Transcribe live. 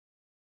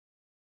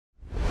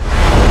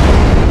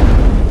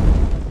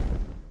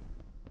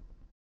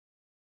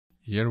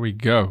Here we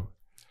go.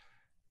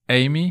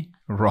 Amy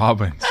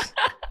Robbins.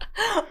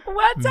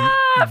 What's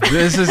up?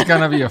 This is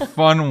going to be a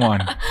fun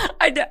one.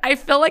 I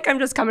feel like I'm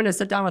just coming to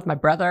sit down with my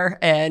brother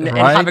and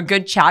have a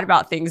good chat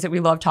about things that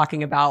we love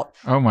talking about.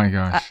 Oh my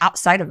gosh.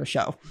 Outside of the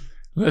show.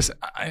 Listen,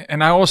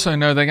 I also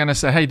know they're going to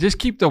say, hey, just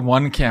keep the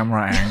one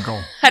camera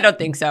angle. I don't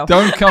think so.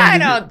 Don't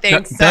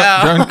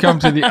come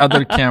to the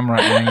other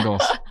camera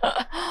angles.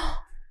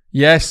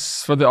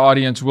 Yes, for the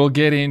audience, we'll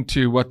get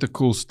into what the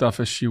cool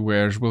stuff is she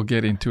wears. We'll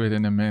get into it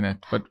in a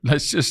minute. But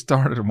let's just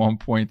start at one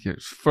point here.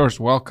 First,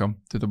 welcome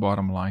to The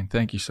Bottom Line.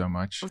 Thank you so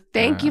much.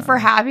 Thank you for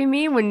having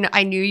me. When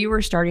I knew you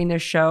were starting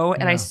this show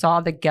and I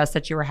saw the guest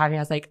that you were having,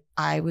 I was like,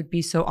 I would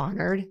be so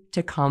honored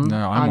to come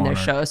on this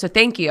show. So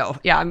thank you.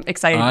 Yeah, I'm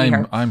excited to be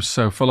here. I'm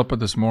so Philippa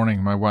this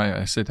morning, my wife,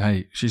 I said,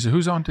 hey, she said,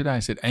 who's on today? I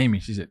said, Amy.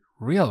 She said,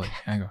 really?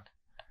 I go,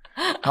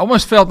 I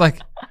almost felt like,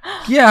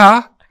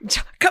 yeah.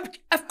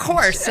 Of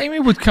course. Amy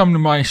would come to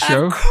my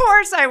show. Of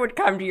course I would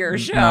come to your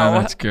show. No,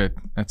 that's good.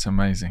 That's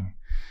amazing.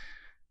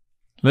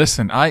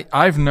 Listen,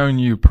 I've known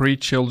you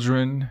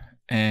pre-children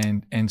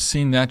and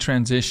seen that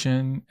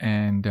transition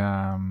and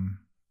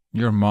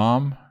your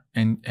mom.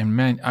 And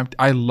man,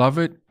 I love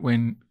it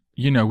when,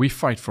 we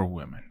fight for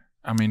women.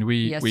 I mean,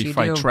 we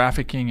fight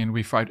trafficking and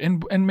we fight,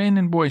 and men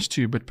and boys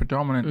too, but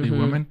predominantly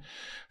women.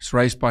 It's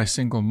raised by a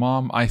single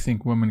mom. I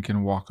think women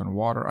can walk on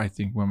water. I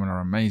think women are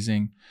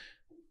amazing.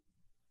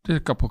 There's a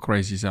couple of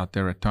crazies out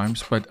there at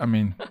times, but I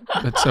mean,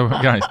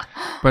 guys,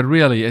 but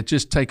really, it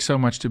just takes so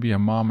much to be a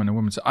mom and a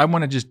woman. So I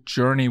want to just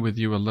journey with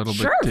you a little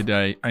bit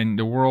today in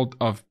the world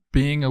of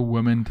being a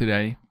woman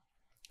today,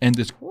 in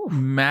this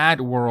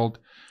mad world.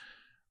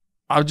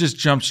 I'll just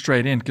jump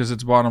straight in because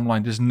it's bottom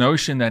line. This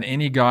notion that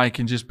any guy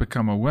can just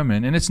become a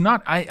woman, and it's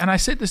not. I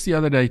said this the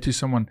other day to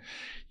someone.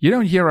 You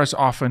don't hear us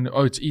often.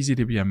 Oh, it's easy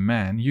to be a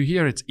man. You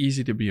hear it's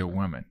easy to be a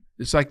woman.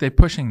 It's like they're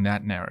pushing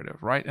that narrative,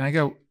 right? And I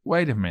go,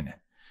 wait a minute.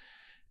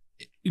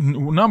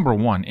 Number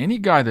one, any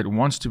guy that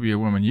wants to be a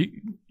woman,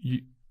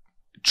 you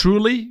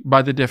truly,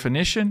 by the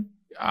definition,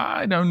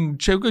 I don't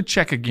go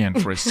check again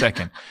for a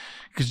second,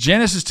 because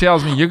Genesis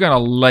tells me you're going to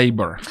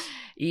labor.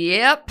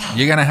 Yep.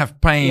 You're going to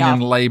have pain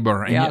and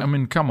labor. And I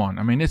mean, come on.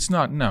 I mean, it's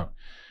not, no,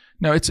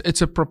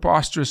 it's a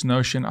preposterous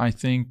notion. I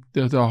think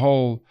the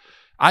whole,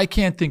 I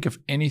can't think of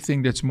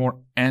anything that's more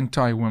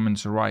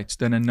anti-women's rights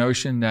than a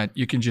notion that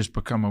you can just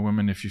become a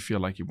woman if you feel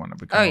like you want to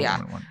become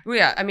a woman. Well,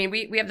 yeah. I mean,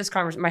 we have this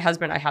conversation. My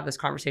husband and I have this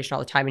conversation all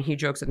the time, and he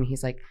jokes with me.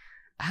 He's like,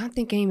 I don't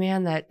think any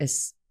man that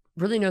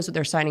really knows what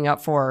they're signing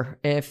up for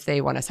if they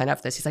want to sign up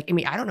for this. He's like, I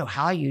mean, I don't know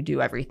how you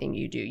do everything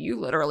you do. You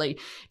literally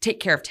take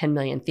care of 10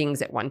 million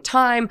things at one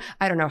time.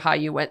 I don't know how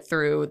you went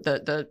through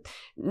the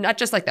not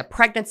just like the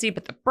pregnancy,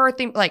 but the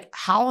birthing. Like,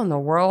 how in the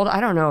world?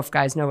 I don't know if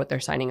guys know what they're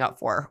signing up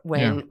for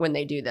when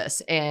they do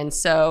this. And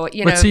so,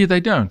 But see, they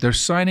don't. They're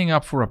signing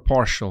up for a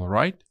partial,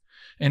 right?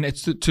 And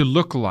it's to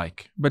look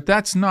like. But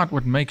that's not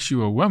what makes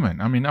you a woman.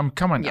 I mean,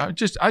 come on. Yeah.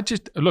 I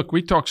just look,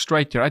 we talk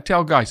straight here. I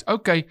tell guys,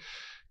 okay,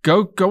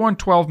 Go on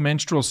 12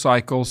 menstrual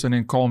cycles and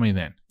then call me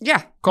then.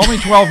 Yeah. Call me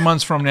 12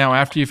 months from now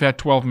after you've had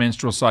 12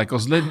 menstrual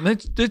cycles.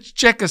 Let's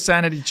check a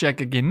sanity check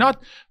again.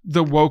 Not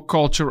the woke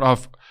culture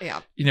of,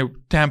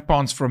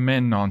 tampons for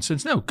men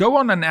nonsense. No, go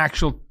on an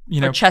actual,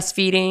 or chest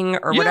feeding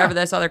or whatever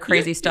this other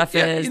crazy stuff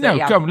is.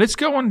 Come, let's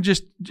go on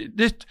just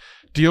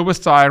deal with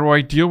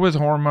thyroid, deal with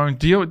hormone,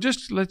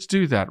 let's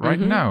do that right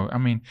now. I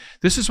mean,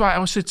 this is why I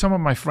always said some of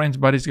my friends,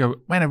 buddies go,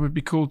 man, it would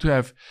be cool to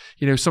have,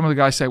 some of the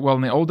guys say, well,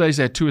 in the old days,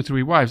 they had 2 or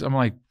 3 wives. I'm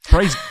like,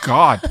 praise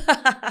God,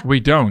 we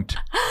don't.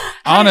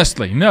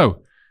 Honestly,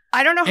 no.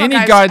 I don't know how any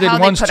guy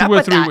that wants 2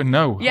 or 3,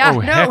 no. Yeah,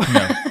 heck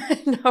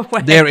no. No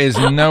way. There is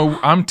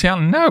I'm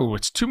telling, no,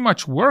 it's too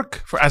much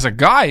work as a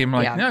guy. I'm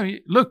like, no,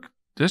 look,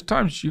 there's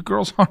times you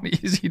girls aren't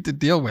easy to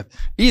deal with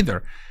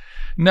either.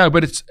 No,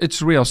 but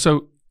it's real.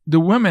 So, the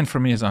women for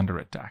me is under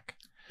attack.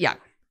 Yeah.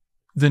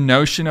 The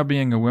notion of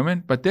being a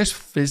woman, but there's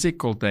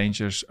physical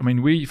dangers. I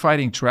mean, we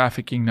fighting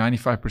trafficking.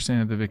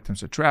 95% of the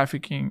victims of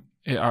trafficking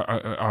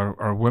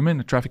are women.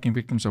 The trafficking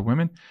victims are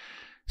women.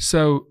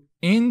 So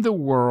in the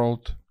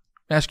world,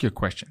 ask you a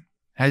question.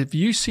 Have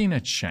you seen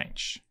a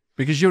change?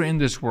 Because you're in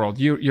this world.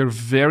 You're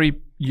very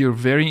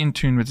in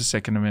tune with the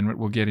Second Amendment.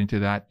 We'll get into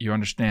that. You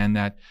understand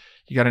that.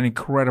 You got an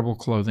incredible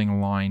clothing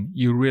line.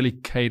 You really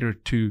cater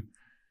to.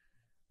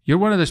 You're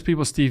one of those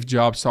people Steve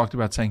Jobs talked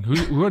about saying,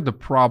 who are the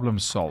problem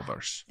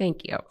solvers?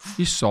 Thank you.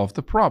 You solved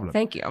the problem.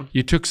 Thank you.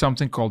 You took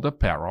something called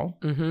apparel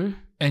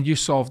and you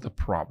solved the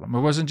problem. It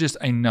wasn't just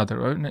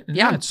another.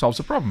 It solves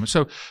the problem.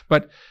 So,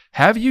 but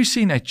have you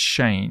seen a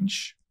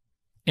change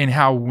in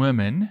how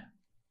women,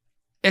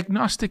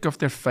 agnostic of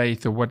their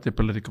faith or what their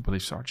political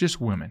beliefs are, just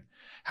women,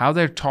 how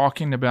they're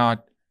talking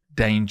about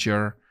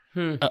danger,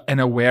 an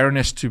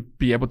awareness to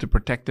be able to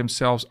protect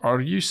themselves?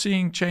 Are you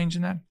seeing change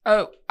in that?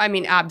 Oh, I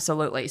mean,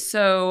 absolutely.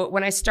 So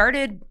when I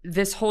started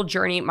this whole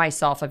journey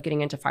myself of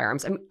getting into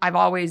firearms, I've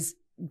always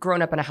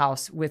grown up in a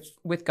house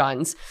with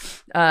guns,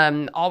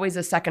 always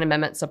a Second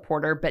Amendment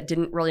supporter, but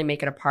didn't really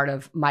make it a part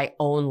of my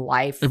own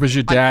life. It was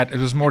your dad. It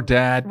was more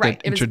dad right.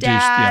 that It was introduced.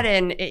 dad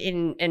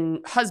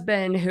and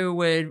husband who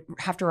would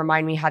have to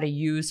remind me how to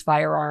use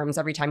firearms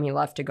every time he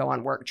left to go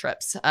on work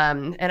trips.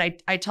 And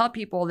I tell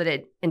people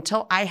that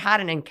until I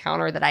had an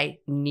encounter that I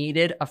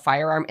needed a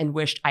firearm and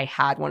wished I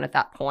had one at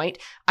that point,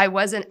 I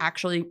wasn't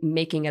actually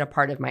making it a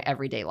part of my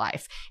everyday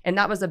life. And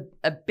that was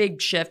a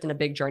big shift and a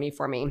big journey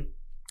for me.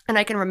 And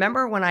I can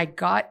remember when I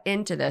got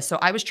into this, so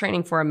I was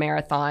training for a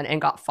marathon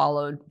and got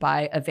followed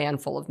by a van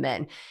full of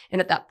men. And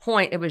at that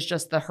point, it was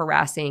just the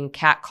harassing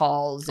cat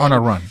calls. On a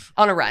run.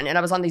 On a run. And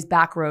I was on these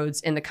back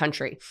roads in the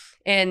country.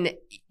 And,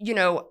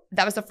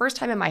 that was the first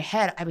time in my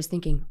head I was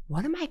thinking,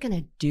 what am I going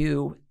to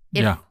do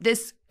if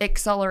this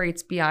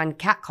accelerates beyond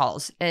cat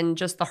calls and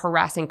just the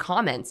harassing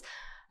comments?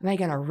 Am I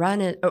going to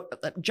run and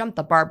jump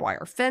the barbed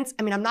wire fence?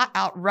 I mean, I'm not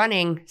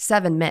outrunning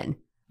 7 men.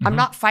 I'm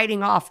not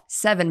fighting off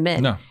 7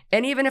 men. No.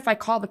 And even if I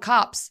call the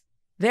cops,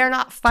 they're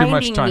not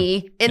finding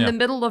me in the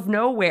middle of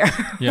nowhere,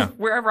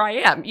 wherever I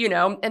am,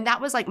 And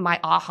that was like my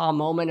aha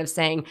moment of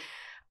saying,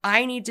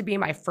 I need to be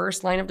my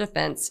first line of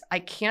defense. I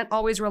can't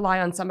always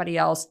rely on somebody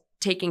else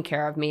taking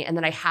care of me. And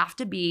then I have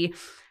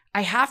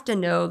to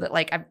know that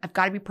like I've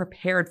got to be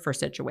prepared for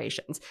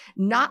situations,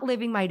 not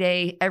living my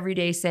day every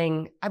day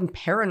saying I'm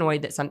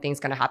paranoid that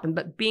something's going to happen,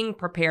 but being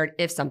prepared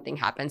if something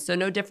happens. So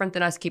no different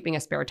than us keeping a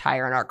spare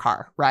tire in our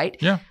car, right?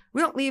 Yeah.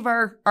 We don't leave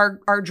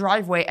our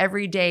driveway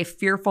every day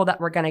fearful that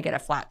we're going to get a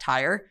flat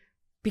tire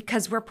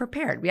because we're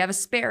prepared. We have a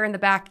spare in the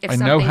back if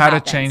something happens. I know how to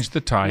change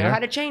the tire. I know how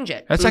to change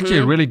it. That's actually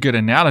a really good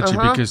analogy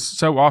because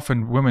so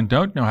often women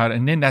don't know how to,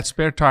 and then that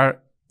spare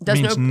tire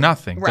means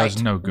nothing. Right.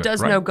 Does no good.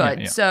 Does no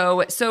good. Yeah.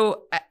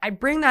 So I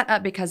bring that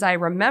up because I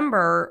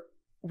remember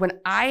when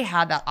I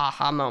had that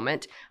aha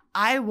moment,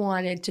 I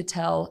wanted to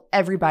tell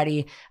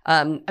everybody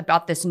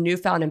about this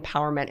newfound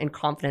empowerment and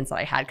confidence that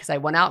I had because I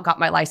went out, got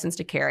my license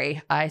to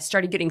carry. I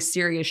started getting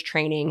serious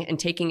training and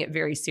taking it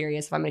very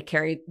serious. If I'm going to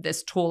carry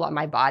this tool on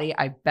my body,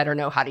 I better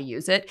know how to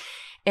use it.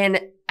 And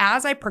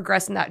as I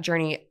progressed in that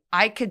journey,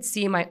 I could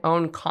see my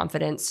own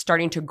confidence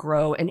starting to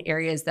grow in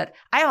areas that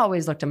I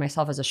always looked at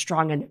myself as a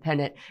strong,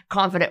 independent,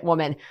 confident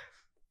woman.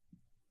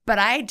 But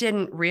I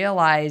didn't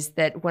realize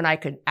that when I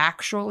could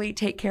actually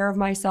take care of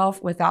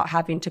myself without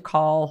having to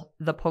call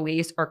the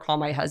police or call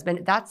my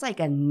husband, that's like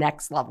a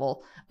next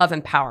level of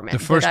empowerment. The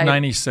first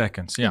 90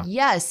 seconds, yeah.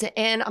 Yes.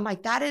 And I'm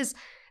like, that is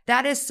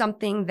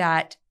something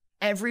that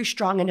every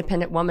strong,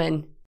 independent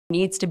woman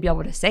needs to be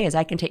able to say is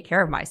I can take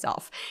care of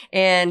myself.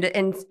 And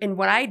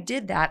when I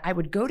did that, I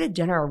would go to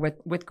dinner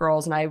with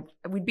girls and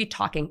we'd be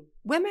talking.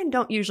 Women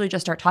don't usually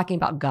just start talking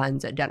about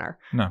guns at dinner,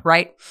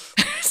 right?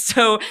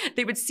 So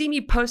they would see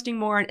me posting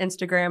more on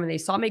Instagram and they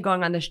saw me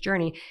going on this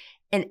journey.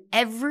 And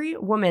every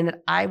woman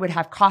that I would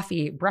have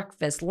coffee,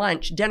 breakfast,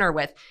 lunch, dinner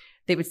with,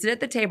 they would sit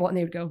at the table and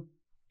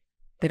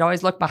they'd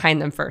always look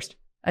behind them first,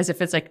 as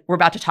if it's like, we're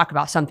about to talk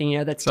about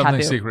something, that's something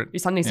taboo.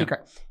 Secret. Something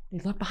secret.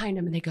 They'd look behind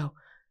them and they go,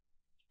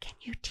 can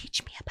you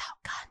teach me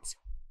about guns?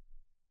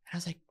 And I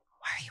was like,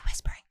 why are you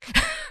whispering?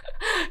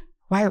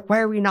 Why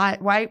are we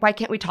not, why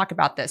can't we talk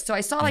about this? So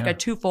I saw like a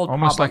twofold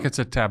problem. Almost like it's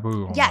a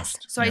taboo. Almost. Yes.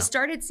 So I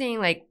started seeing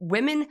like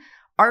women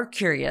are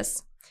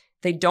curious.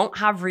 They don't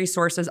have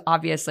resources,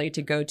 obviously,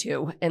 to go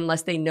to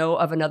unless they know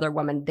of another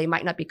woman. They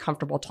might not be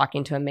comfortable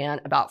talking to a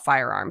man about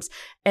firearms.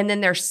 And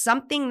then there's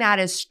something that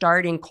is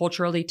starting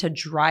culturally to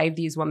drive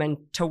these women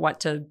to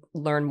want to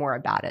learn more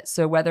about it.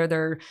 So whether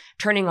they're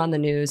turning on the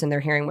news and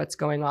they're hearing what's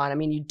going on, I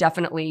mean, you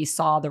definitely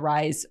saw the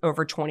rise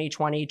over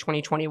 2020,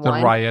 2021.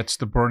 The riots,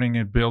 the burning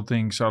of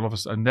buildings, all of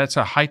us. And that's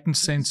a heightened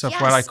sense of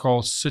what I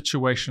call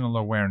situational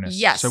awareness.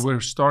 Yes. So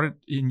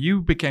and you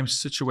became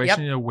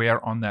situationally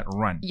aware on that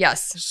run.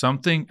 Yes.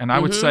 Something, and I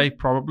would say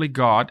probably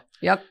God,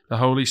 the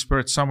Holy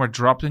Spirit somewhere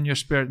dropped in your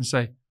spirit and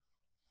say,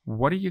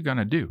 what are you going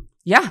to do?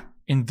 Yeah.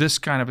 In this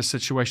kind of a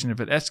situation, if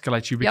it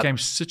escalates, you became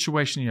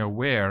situationally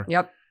aware.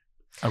 Yep.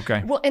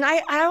 Okay. Well, and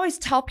I always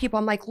tell people,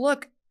 I'm like,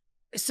 look,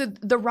 so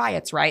the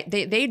riots, right?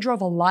 They drove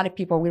a lot of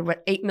people. We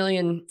were 8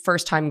 million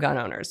first-time gun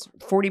owners,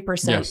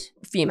 40%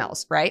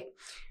 females, right?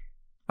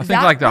 I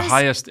think like the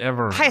highest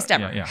ever. Highest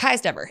ever. Yeah.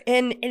 Highest ever.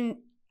 And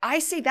I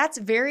say that's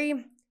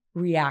very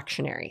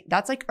reactionary.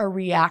 That's like a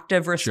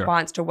reactive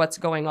response to what's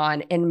going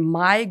on. And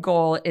my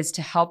goal is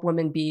to help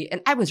women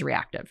and I was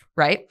reactive,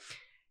 right?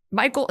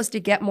 My goal is to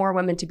get more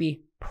women to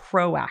be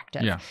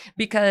proactive. Yeah.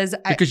 Because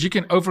you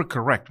can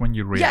overcorrect when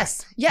you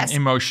react. Yes.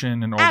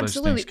 Emotion and all those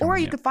things. Or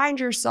you could find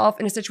yourself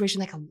in a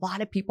situation like a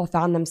lot of people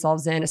found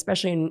themselves in,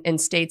 especially in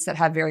states that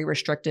have very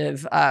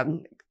restrictive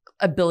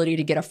ability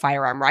to get a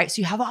firearm, right?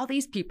 So you have all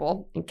these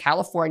people in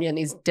California and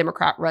these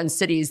Democrat-run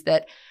cities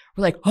that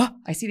We're like, oh,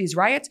 I see these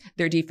riots.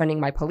 They're defunding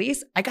my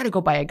police. I got to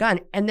go buy a gun.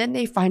 And then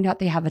they find out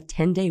they have a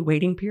 10-day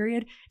waiting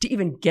period to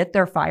even get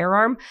their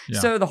firearm. Yeah.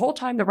 So the whole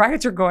time the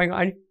riots are going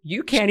on,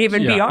 you can't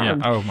even be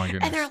armed. Oh my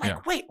goodness. And they're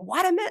like, wait,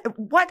 what a minute.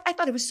 What? I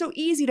thought it was so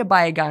easy to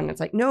buy a gun. It's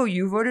like, no,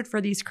 you voted for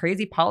these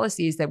crazy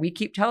policies that we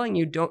keep telling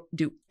you don't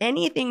do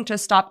anything to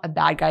stop a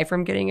bad guy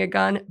from getting a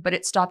gun, but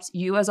it stops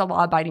you as a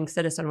law-abiding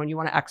citizen when you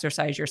want to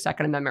exercise your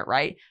Second Amendment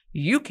right.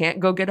 You can't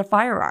go get a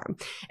firearm.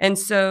 And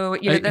so,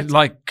 you know, that's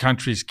like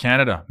countries,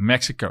 Canada,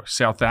 Mexico,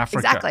 South Africa.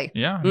 Exactly.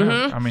 Yeah.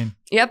 No, I mean,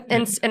 yep.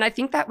 And I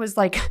think that was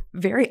like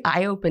very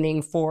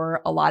eye-opening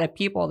for a lot of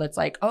people. That's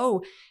like,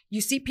 oh,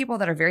 you see people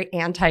that are very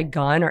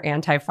anti-gun or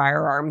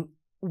anti-firearm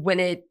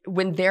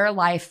when their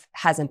life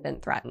hasn't been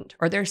threatened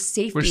or their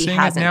safety we're seeing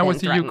hasn't it now been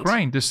with threatened. the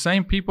Ukraine. The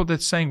same people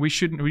that's saying we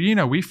shouldn't, you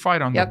know, we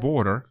fight on the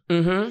border.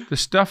 Mm-hmm. The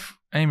stuff,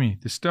 Amy,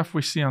 the stuff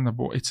we see on the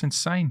border, it's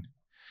insane.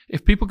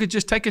 If people could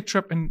just take a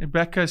trip, and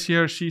Becca's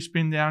here, she's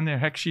been down there.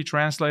 Heck, she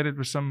translated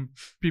with some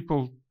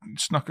people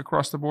snuck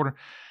across the border.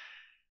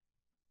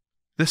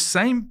 The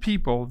same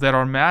people that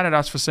are mad at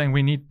us for saying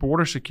we need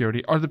border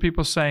security are the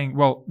people saying,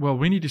 well,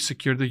 we need to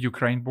secure the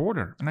Ukraine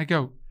border. And I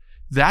go,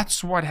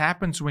 that's what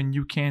happens when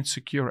you can't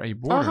secure a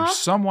border.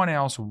 Someone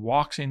else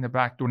walks in the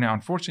back door. Now,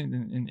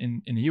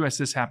 unfortunately, in the U.S.,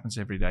 this happens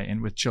every day,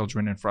 and with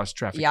children and for us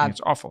trafficking,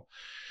 it's awful.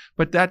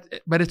 But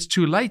it's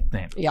too late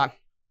then. Yeah.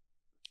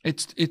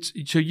 It's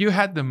so you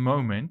had the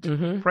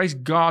moment. Praise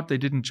God they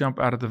didn't jump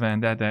out of the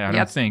van that day. I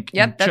don't think.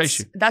 Yep.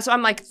 That's why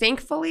I'm like,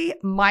 thankfully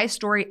my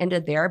story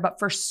ended there. But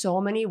for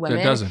so many women,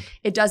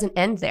 it doesn't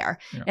end there.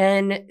 Yeah.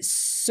 And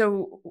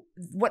so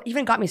what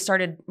even got me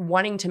started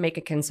wanting to make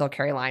a conceal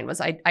carry line was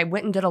I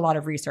went and did a lot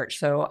of research.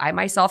 So I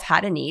myself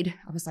had a need.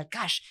 I was like,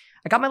 gosh,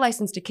 I got my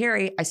license to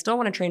carry. I still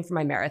want to train for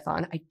my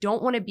marathon. I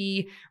don't want to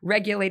be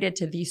regulated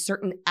to these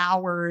certain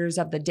hours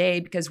of the day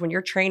because when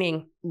you're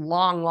training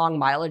long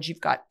mileage, you've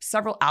got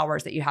several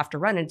hours that you have to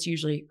run. And it's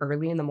usually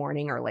early in the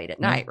morning or late at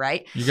night,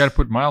 right? You got to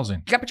put miles in.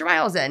 You got to put your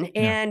miles in.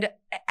 And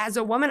as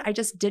a woman, I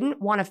just didn't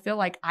want to feel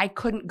like I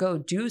couldn't go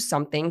do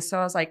something. So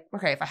I was like,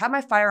 okay, if I have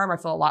my firearm, I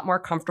feel a lot more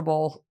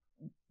comfortable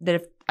that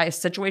if a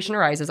situation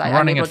arises,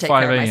 I'm able to take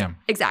care of myself.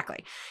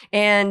 Exactly.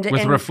 And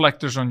with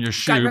reflectors on your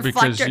shoe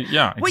because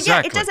exactly. Well,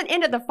 yeah, it doesn't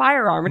end at the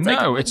firearm. It's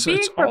like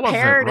being prepared all of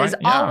it, right? is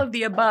all of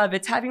the above.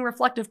 It's having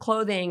reflective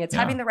clothing. It's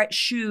having the right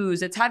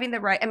shoes. It's having the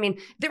right. I mean,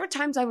 there were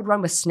times I would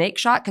run with snake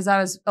shot because I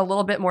was a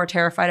little bit more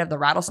terrified of the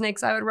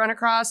rattlesnakes I would run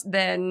across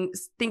than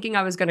thinking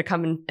I was going to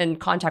come in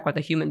contact with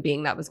a human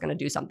being that was going to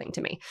do something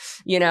to me,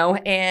 you know.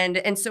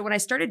 And so when I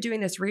started doing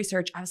this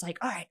research, I was like,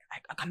 all right,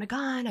 I got my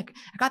gun. I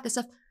got this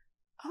stuff.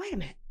 Oh, wait a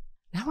minute.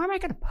 Now where am I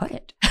going to put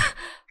it?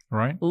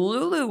 Right.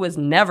 Lulu was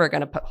never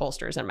going to put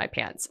holsters in my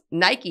pants.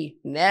 Nike,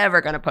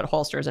 never going to put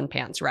holsters in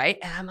pants, right?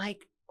 And I'm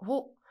like,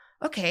 well,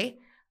 okay.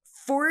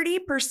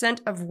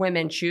 40% of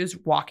women choose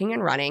walking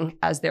and running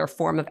as their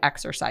form of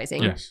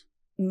exercising. Yes.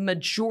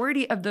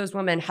 Majority of those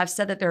women have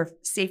said that their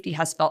safety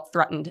has felt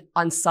threatened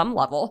on some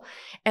level.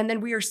 And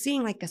then we are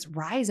seeing like this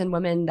rise in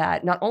women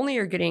that not only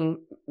are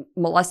getting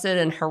molested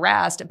and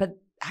harassed, but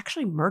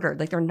actually murdered.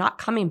 Like they're not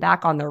coming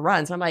back on their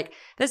runs. And I'm like,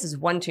 this is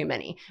one too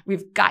many.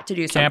 We've got to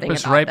do something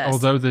Campus about rape, this.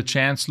 Although the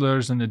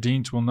chancellors and the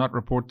deans will not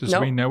report this,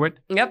 we know it.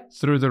 Yep.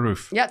 Through the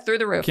roof. Yeah, through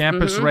the roof.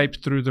 Campus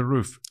rape through the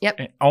roof. Yep.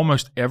 And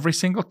almost every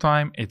single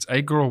time, it's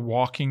a girl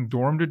walking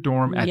dorm to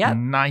dorm at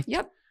night,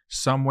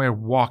 somewhere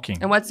walking.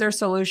 And what's their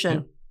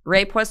solution?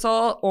 Rape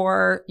whistle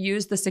or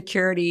use the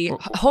security,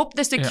 hope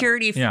the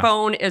security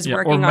phone is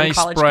working on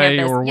college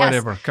campus. Or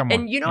whatever. Come on.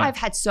 And you know, I've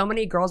had so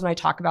many girls when I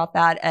talk about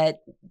that at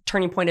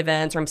Turning Point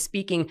events or I'm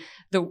speaking,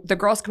 the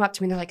girls come up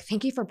to me and they're like,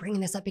 thank you for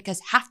bringing this up because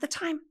half the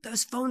time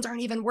those phones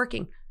aren't even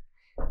working.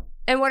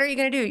 And what are you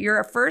going to do? You're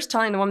at first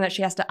telling the woman that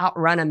she has to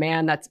outrun a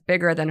man that's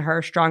bigger than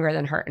her, stronger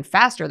than her, and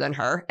faster than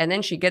her. And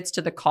then she gets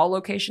to the call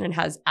location and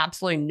has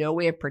absolutely no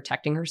way of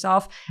protecting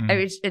herself. I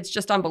mean, it's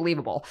just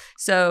unbelievable.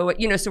 So,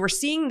 you know, so we're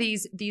seeing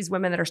these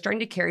women that are starting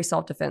to carry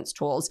self-defense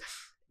tools.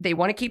 They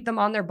want to keep them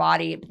on their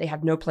body, but they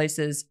have no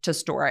places to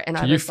store it. And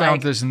so you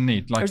found this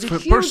need, like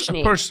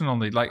personal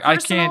need. Like I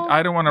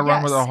don't want to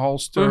run with a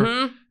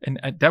holster,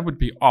 and that would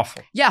be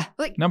awful. Yeah,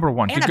 like number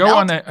one, to go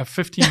on a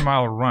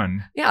 15-mile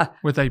run,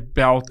 with a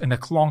belt and a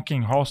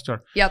clonking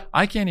holster. Yep,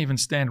 I can't even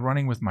stand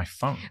running with my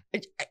phone.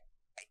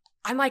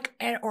 I'm like,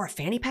 or a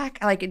fanny pack.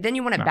 Like then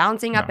you want it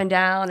bouncing up and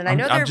down. And I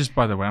know I'm just,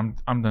 by the way,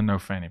 I'm the no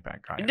fanny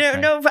pack guy.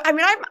 No. I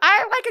mean,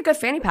 I like a good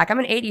fanny pack. I'm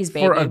an 80s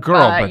baby. For a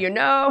girl, but you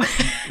know,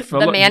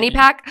 the Manny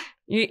pack.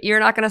 You're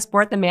not going to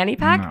sport the Manny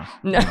pack?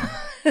 No.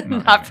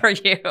 Not for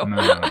you.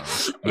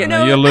 You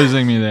know, you're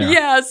losing me there.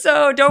 Yeah,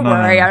 so don't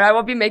worry. I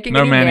won't be making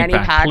any Manny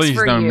packs Please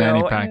for don't you.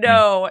 Manny pack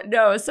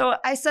No. So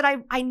I said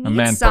I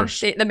need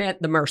something.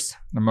 The Merce.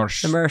 The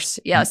Merce. The Merce.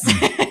 Yes.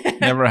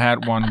 Never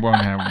had one.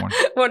 Won't have one.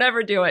 Won't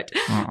ever do it.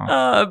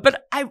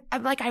 But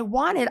I'm like, I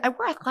wear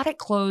athletic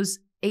clothes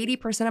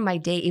 80% of my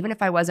day, even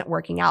if I wasn't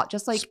working out.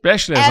 Just like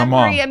especially as a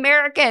mom. Every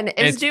American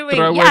is doing.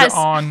 Throw it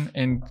on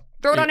and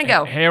throw it on and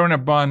go. Hair in a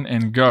bun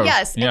and go.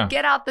 Yes, and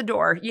get out the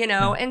door, you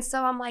know. And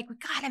so I'm like, we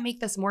got to make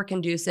this more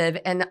conducive.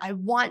 And I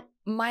want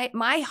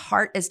my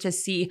heart is to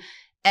see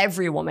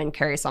every woman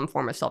carry some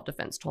form of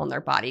self-defense tool in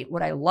their body.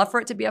 Would I love for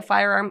it to be a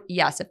firearm?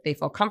 Yes, if they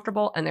feel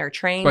comfortable and they're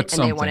trained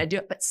and they want to do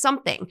it, but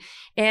something.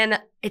 And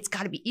it's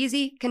got to be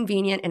easy,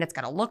 convenient, and it's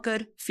got to look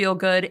good, feel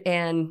good,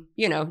 and,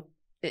 you know,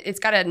 it's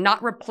got to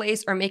not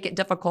replace or make it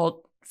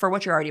difficult for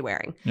what you're already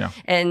wearing. Yeah.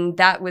 And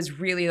that was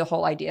really the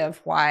whole idea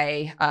of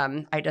why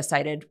I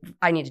decided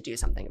I need to do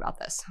something about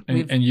this.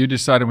 And you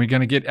decided, we're going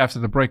to get, after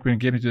the break, we're going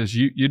to get into this.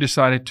 You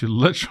decided to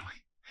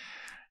literally,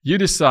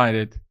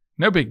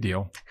 no big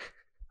deal.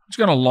 I'm just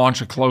going to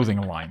launch a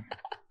clothing line.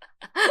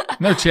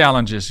 No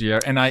challenges here.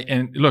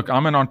 And look,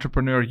 I'm an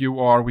entrepreneur. You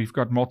are. We've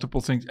got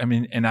multiple things. I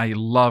mean, and I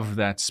love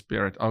that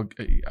spirit.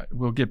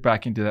 We'll get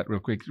back into that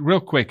real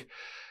quick.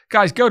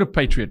 Guys, go to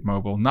Patriot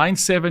Mobile,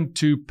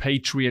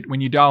 972-PATRIOT.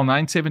 When you dial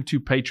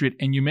 972-PATRIOT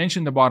and you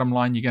mention the bottom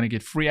line, you're going to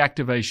get free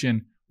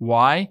activation.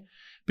 Why?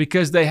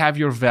 Because they have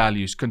your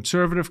values,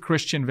 conservative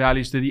Christian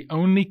values. They're the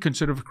only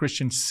conservative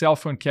Christian cell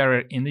phone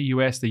carrier in the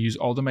U.S. They use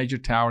all the major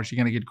towers.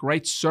 You're going to get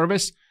great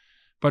service.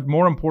 But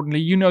more importantly,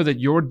 you know that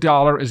your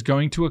dollar is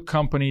going to a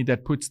company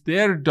that puts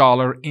their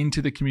dollar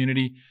into the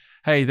community.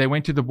 Hey, they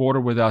went to the border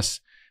with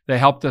us. They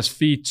helped us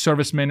feed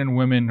servicemen and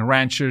women,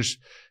 ranchers,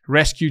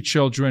 rescue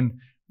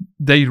children.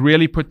 They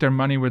really put their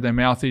money where their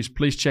mouth is.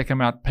 Please check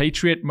them out.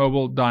 Patriot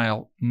Mobile,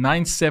 dial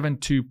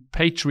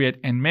 972-PATRIOT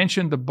and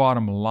mention the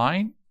bottom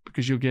line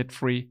because you'll get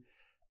free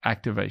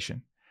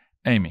activation.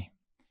 Amy,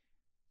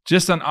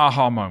 just an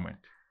aha moment.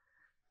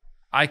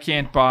 I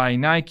can't buy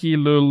Nike,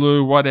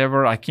 Lulu,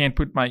 whatever. I can't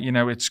put my,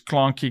 it's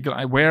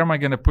clunky. Where am I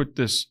going to put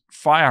this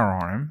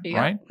firearm,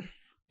 right?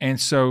 And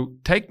so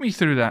take me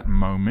through that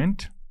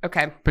moment.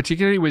 Okay.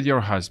 Particularly with your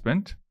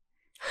husband.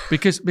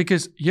 Because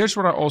here's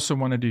what I also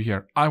want to do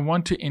here. I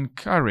want to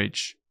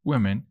encourage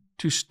women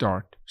to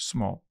start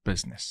small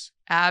business.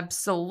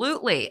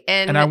 Absolutely.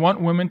 And I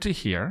want women to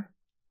hear.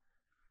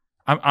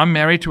 I'm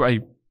married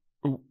to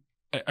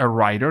a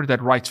writer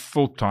that writes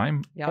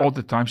full-time all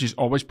the time. She's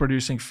always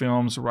producing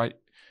films, right?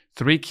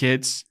 3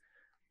 kids,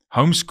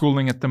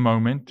 homeschooling at the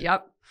moment.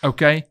 Yep.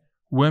 Okay.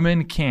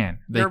 Women can.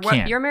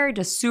 You're married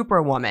to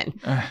Superwoman.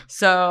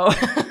 So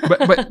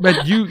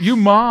but you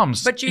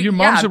moms, you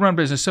moms who run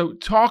business. So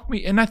talk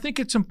me, and I think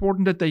it's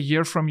important that they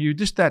hear from you.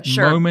 Just that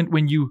moment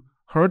when you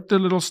heard the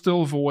little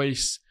still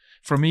voice.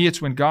 For me,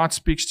 it's when God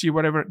speaks to you,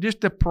 whatever.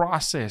 Just the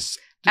process.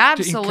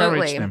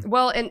 Absolutely.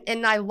 Well,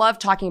 and I love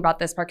talking about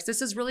this part because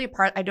this is really a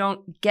part I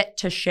don't get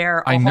to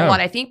share a whole lot.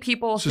 I think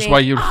people think, this is why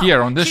you're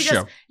here on this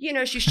show.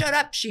 She showed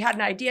up, she had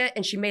an idea,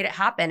 and she made it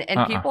happen.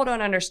 And people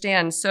don't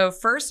understand. So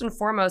first and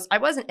foremost, I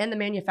wasn't in the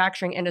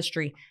manufacturing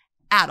industry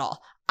at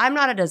all. I'm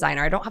not a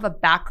designer. I don't have a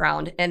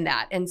background in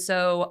that. And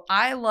so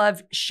I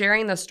love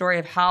sharing the story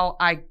of how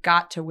I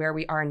got to where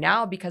we are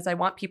now because I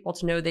want people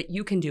to know that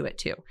you can do it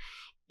too.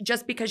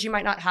 Just because you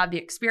might not have the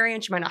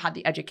experience, you might not have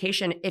the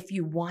education, if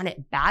you want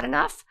it bad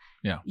enough,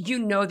 you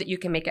know that you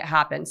can make it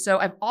happen. So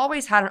I've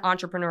always had an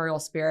entrepreneurial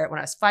spirit. When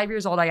I was 5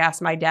 years old, I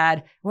asked my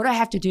dad, what do I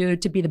have to do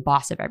to be the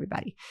boss of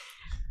everybody?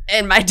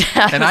 And my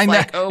dad was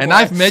like, oh, and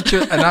I've met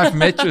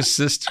your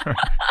sister.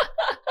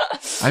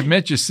 I've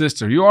met your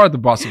sister. You are the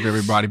boss of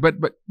everybody.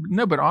 But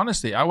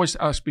honestly, I always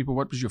ask people,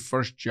 what was your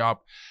first job?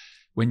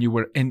 When you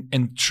were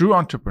in true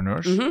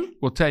entrepreneurs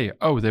will tell you,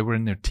 they were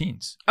in their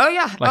teens. Oh,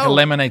 yeah. Like a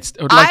lemonade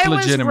stand, like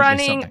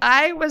legitimately something.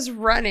 I was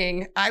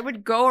running. I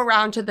would go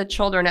around to the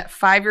children at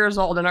 5 years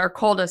old in our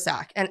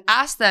cul-de-sac and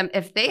ask them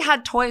if they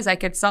had toys I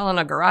could sell in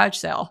a garage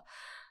sale.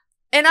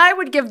 And I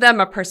would give them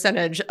a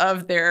percentage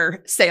of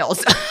their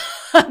sales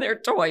on their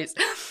toys.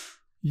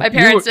 My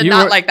parents did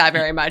not like that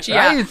very much.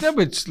 Yeah.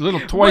 It's little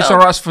Toys R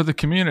Us for the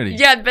community.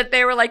 Yeah, but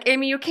they were like,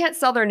 Amy, you can't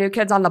sell their New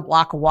Kids on the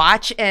Block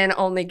watch and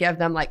only give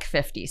them like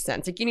 50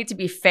 cents. Like, you need to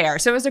be fair.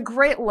 So it was a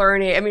great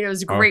learning. I mean, it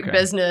was great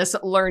business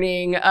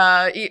learning.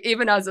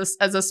 Even as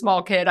a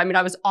small kid, I mean,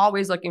 I was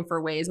always looking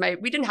for ways.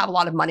 We didn't have a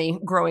lot of money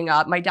growing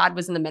up. My dad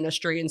was in the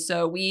ministry. And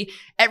so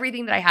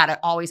everything that I had, I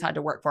always had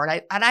to work for.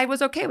 And I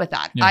was okay with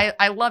that. Yeah.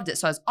 I loved it.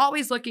 So I was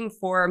always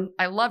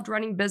I loved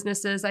running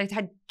businesses. I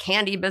had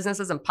candy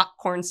businesses and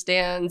popcorn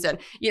stands and,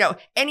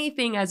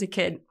 anything as a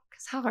kid,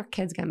 because how are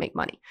kids going to make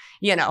money,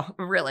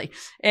 really.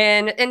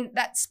 And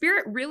that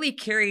spirit really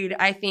carried,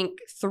 I think,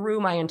 through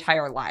my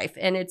entire life.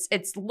 And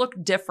it's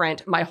looked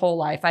different my whole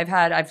life. I've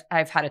had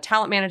a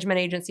talent management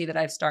agency that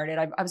I've started.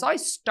 I was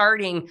always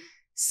starting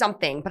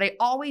something, but I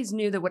always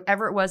knew that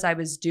whatever it was I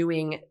was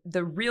doing,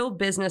 the real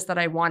business that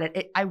I wanted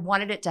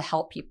it to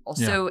help people.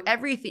 Yeah. So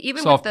everything,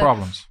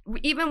 problems.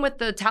 Even with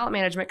the talent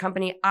management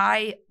company,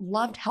 I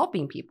loved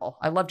helping people.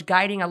 I loved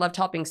guiding. I loved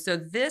helping. So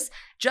this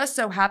just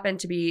so happened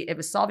to be, it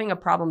was solving a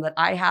problem that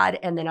I had.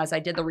 And then as I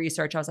did the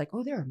research, I was like,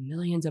 there are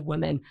millions of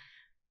women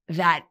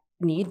that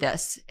need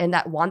this and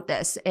that want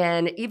this.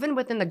 And even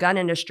within the gun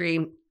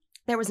industry,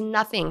 there was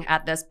nothing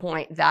at this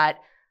point that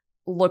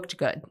looked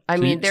good.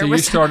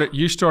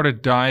 You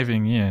started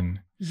diving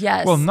in.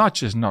 Yes. Well,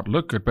 not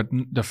look good, but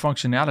the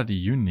functionality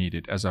you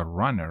needed as a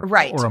runner,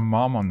 right, or a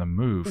mom on the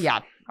move.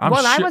 Yeah.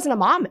 I wasn't a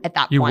mom at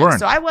that you point. weren't.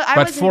 So I but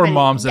wasn't for even,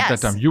 moms at that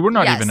time, you were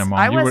not even a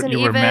mom.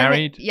 You were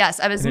married. Yes,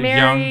 I was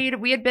married.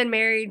 We had been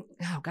married,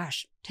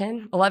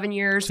 10, 11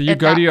 years. So you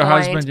go to your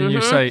husband and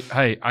you say,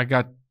 hey, I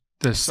got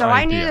this So idea.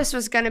 I knew this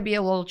was going to be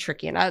a little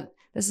tricky. And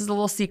this is a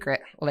little secret,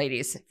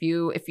 ladies.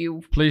 If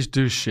you please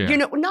do share.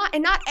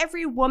 Not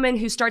every woman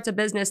who starts a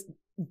business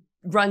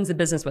runs a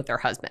business with their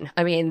husband.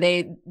 I mean,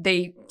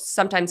 they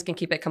sometimes can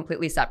keep it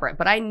completely separate,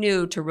 but I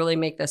knew to really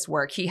make this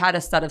work, he had a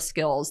set of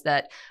skills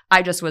that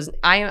I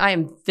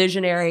am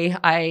visionary.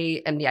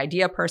 I am the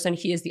idea person.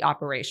 He is the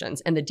operations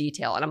and the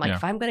detail. And I'm like,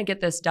 if I'm going to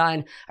get this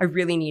done, I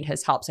really need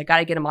his help. So I got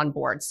to get him on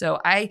board. So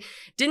I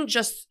didn't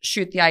just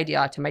shoot the idea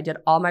out to him. I did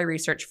all my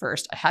research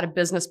first. I had a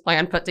business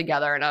plan put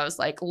together and I was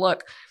like,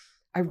 look,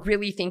 I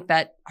really think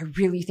that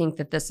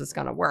this is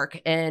going to work.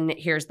 And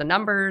here's the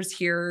numbers.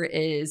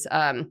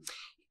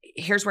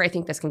 Here's where I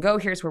think this can go.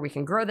 Here's where we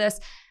can grow this.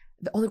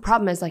 The only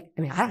problem is I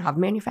don't have a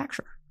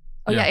manufacturer.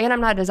 And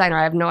I'm not a designer.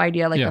 I have no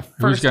idea the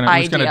first idea.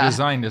 Who's going to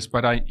design this?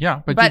 But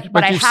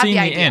you've seen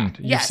the end.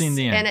 You've seen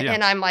the end.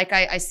 And I'm like,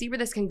 I see where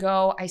this can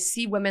go. I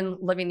see women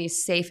living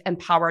these safe,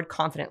 empowered,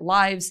 confident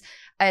lives.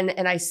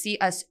 And I see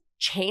us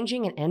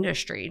changing an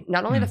industry,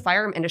 not only the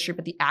firearm industry,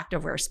 but the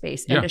activewear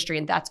space industry.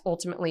 And that's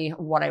ultimately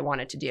what I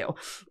wanted to do.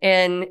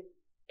 And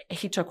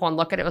he took one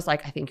look at it, was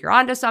like, I think you're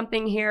onto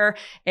something here.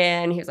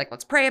 And he was like,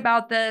 let's pray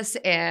about this,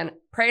 and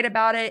prayed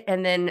about it.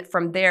 And then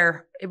from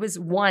there, it was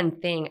one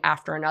thing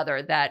after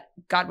another that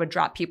God would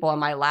drop people in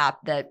my lap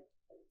that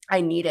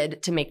I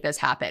needed to make this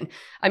happen.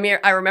 I mean,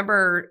 I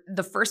remember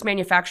the first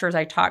manufacturers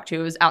I talked to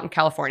was out in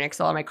California because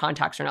all of my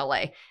contacts are in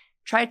LA.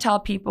 Try to tell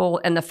people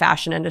in the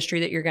fashion industry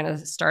that you're going to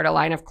start a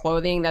line of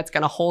clothing that's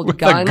going to hold with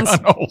guns. A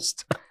gun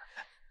holster.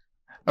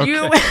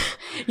 Okay.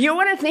 You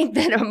want to think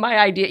that my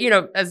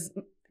idea, as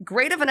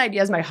great of an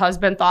idea as my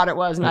husband thought it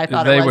was, and I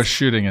thought they were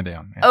shooting it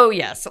down. Yeah. Oh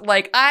yes,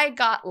 I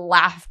got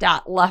laughed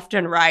at left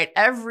and right.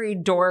 Every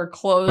door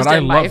closed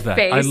in my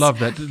face. I love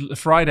that.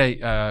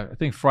 Friday, I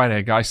think Friday,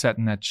 a guy sat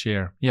in that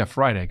chair. Yeah,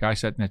 Friday, a guy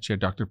sat in that chair.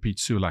 Dr. Pete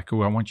Sulak,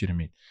 who I want you to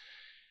meet,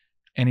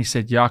 and he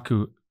said,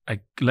 Jaco, I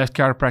left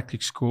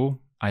chiropractic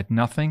school. I had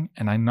nothing,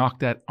 and I knocked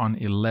that on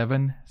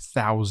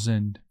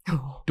 11,000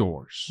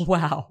 doors.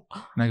 Wow.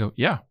 And I go,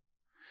 yeah.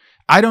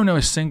 I don't know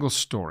a single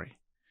story.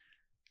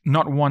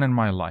 Not one in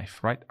my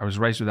life, right? I was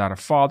raised without a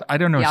father. I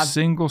don't know a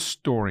single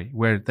story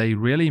where they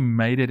really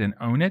made it and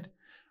own it,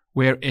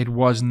 where it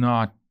was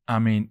not,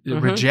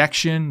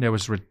 rejection. There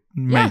was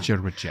major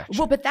rejection.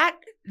 Well, but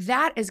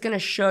that is going to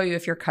show you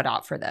if you're cut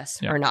out for this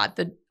or not.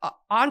 The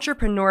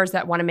entrepreneurs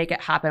that want to make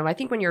it happen, I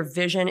think when your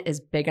vision is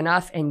big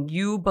enough and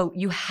you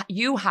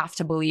have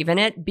to believe in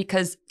it,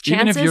 because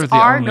chances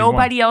are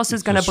nobody else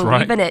is going to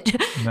believe in it.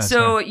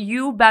 So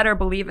you better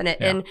believe in it.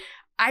 Yeah. And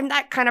I'm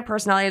that kind of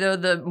personality, though.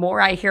 The more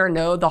I hear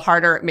no, the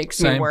harder it makes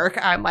me work.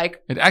 I'm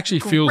like, it actually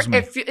fuels me.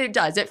 It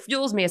does. It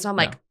fuels me. So I'm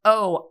like,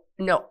 oh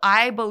no,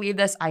 I believe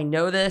this. I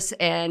know this,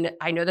 and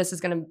I know this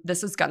is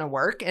gonna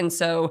work. And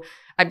so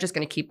I'm just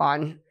gonna keep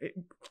on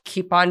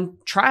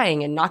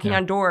trying and knocking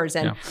on doors.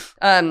 And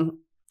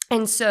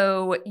and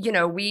so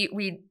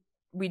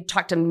we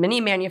talked to many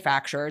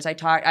manufacturers. I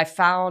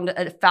found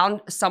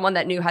someone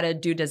that knew how to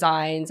do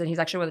designs, and he's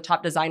actually one of the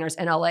top designers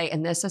in LA.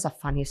 And this is a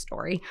funny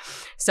story.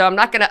 So I'm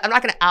not gonna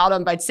out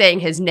him by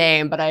saying his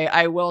name, but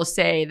I will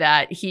say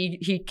that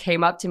he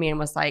came up to me and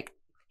was like,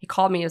 he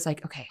called me and was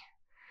like, okay,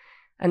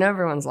 I know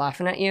everyone's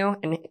laughing at you,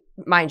 and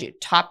mind you,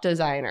 top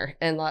designer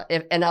in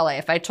LA.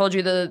 If I told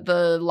you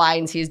the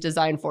lines he's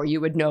designed for, you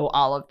would know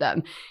all of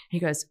them. He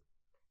goes,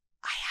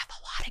 I have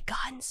a lot of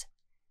guns.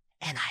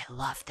 And I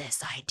love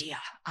this idea.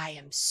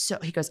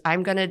 He goes,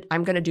 I'm gonna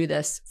do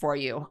this for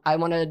you. I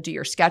want to do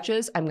your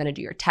sketches. I'm gonna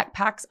do your tech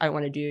packs. I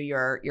want to do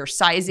your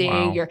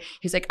sizing. Wow.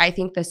 He's like, I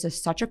think this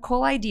is such a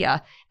cool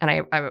idea, and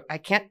I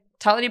can't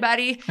tell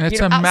anybody. And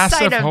it's a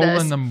massive hole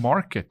in the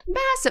market.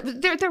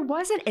 Massive. There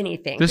wasn't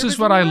anything. This is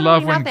what I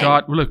love when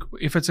God. Look,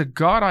 if it's a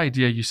God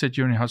idea, you said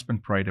you and your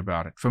husband prayed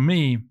about it. For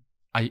me,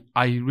 I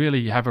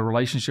really have a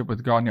relationship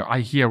with God. I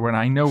hear when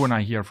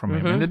I hear from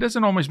Him, and it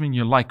doesn't always mean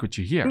you like what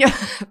you hear. Yeah,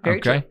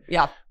 very true.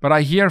 Yeah, but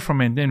I hear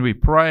from Him, then we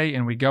pray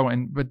and we go,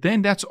 but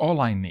then that's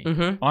all I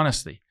need.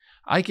 Honestly,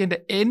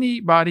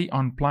 anybody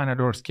on planet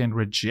Earth can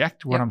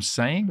reject what I'm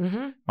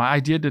saying. My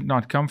idea did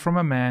not come from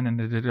a man,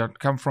 and it did not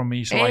come from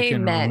me, so I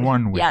can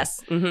run with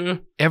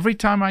it. Every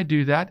time I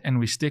do that, and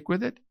we stick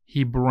with it,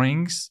 He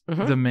brings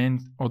the men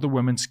or the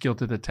women skilled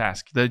to the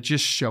task. They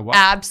just show up.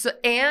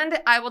 Absolutely. And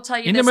I will tell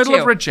you in this the middle too.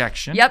 of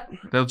rejection. Yep.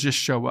 They'll just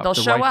show up. They'll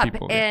the show right up.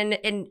 People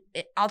And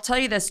I'll tell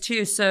you this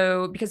too.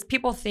 So because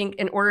people think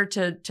in order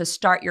to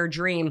start your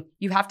dream,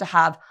 you have to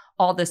have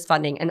all this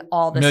funding and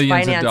all this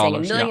financing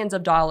and millions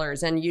of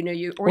dollars, and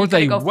or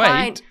they go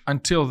wait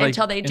until they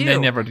do, and they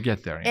never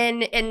get there.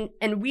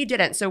 And we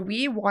didn't. So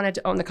we wanted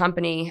to own the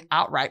company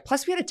outright.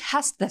 Plus, we had to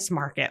test this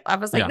market. I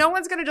was like, no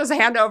one's going to just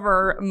hand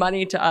over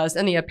money to us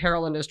in the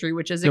apparel industry,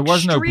 which is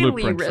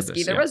extremely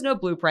risky. There was no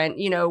blueprint.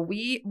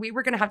 We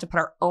were going to have to put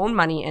our own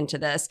money into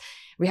this.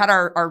 We had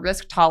our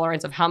risk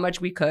tolerance of how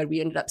much we could.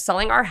 We ended up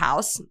selling our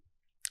house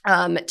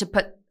to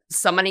put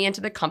some money into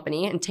the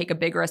company and take a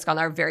big risk on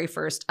our very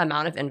first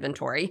amount of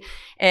inventory.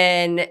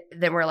 And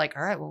then we're like,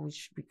 all right, well,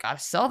 we got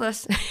to sell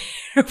this.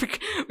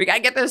 we got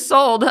to get this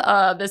sold.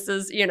 This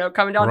is,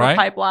 coming down the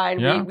pipeline.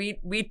 Yeah.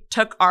 We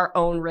took our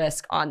own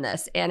risk on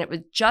this. And it was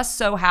just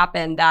so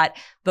happened that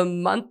the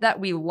month that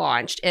we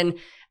launched, and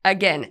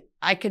again,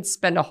 I could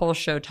spend a whole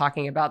show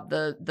talking about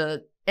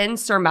the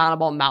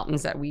insurmountable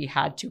mountains that we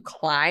had to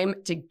climb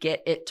to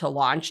get it to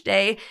launch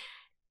day.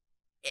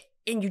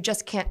 And you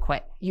just can't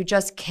quit. You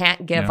just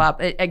can't give up.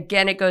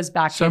 Again, it goes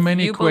back to so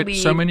many quit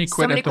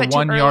at the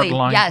 1 yard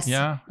line. Yes.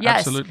 Yeah, yes.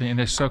 Absolutely. And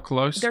they're so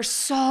close. They're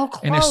so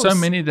close. And there's so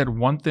many that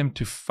want them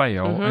to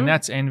fail. And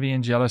that's envy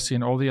and jealousy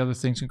and all the other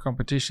things in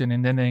competition.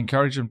 And then they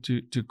encourage them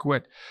to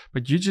quit.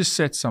 But you just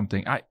said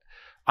something.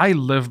 I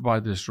live by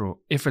this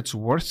rule. If it's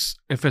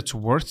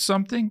worth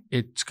something,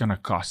 it's gonna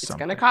cost something. It's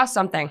gonna cost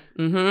something.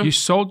 Mm-hmm. You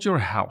sold your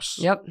house.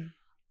 Yep.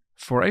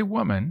 For a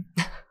woman,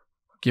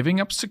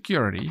 giving up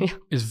security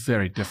is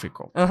very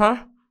difficult.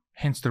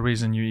 Hence the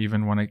reason you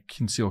even want to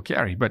conceal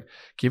carry. But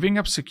giving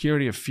up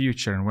security of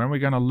future and when we're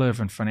going to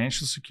live and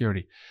financial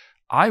security,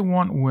 I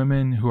want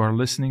women who are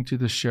listening to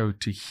the show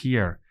to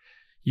hear.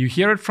 You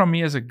hear it from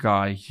me as a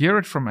guy, hear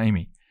it from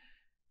Amy.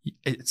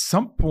 At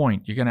some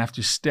point, you're going to have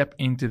to step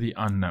into the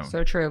unknown.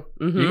 So true.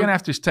 Mm-hmm. You're going to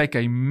have to take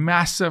a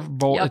massive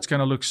bold. It's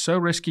going to look so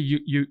risky.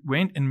 You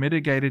went and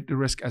mitigated the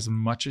risk as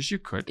much as you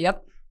could.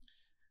 Yep.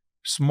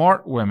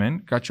 Smart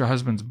women got your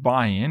husband's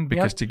buy-in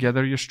because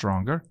together you're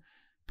stronger.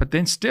 But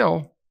then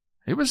still,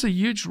 it was a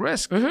huge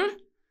risk. Mm-hmm.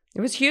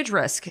 It was huge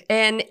risk.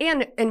 And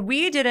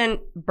we didn't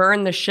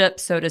burn the ship,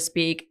 so to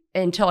speak,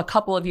 until a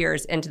couple of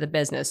years into the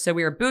business. So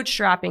we were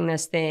bootstrapping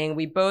this thing.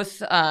 We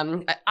both,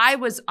 I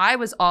was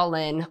all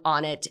in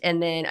on it.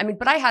 And then,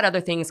 but I had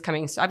other things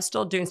coming. So I was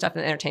still doing stuff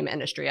in the entertainment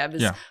industry. I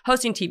was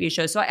hosting TV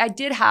shows. So I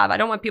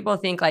don't want people to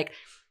think like,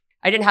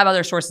 I didn't have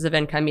other sources of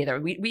income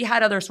either. We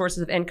had other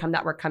sources of income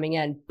that were coming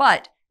in,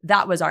 but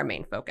that was our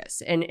main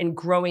focus in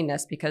growing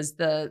this because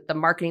the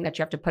marketing that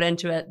you have to put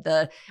into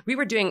it, we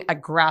were doing a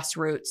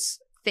grassroots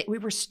thing. We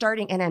were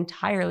starting an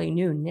entirely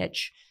new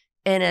niche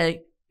in a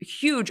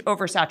huge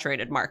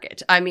oversaturated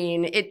market.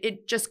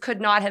 It just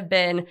could not have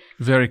been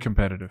very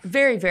competitive.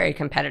 Very, very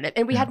competitive.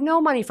 And we had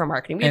no money for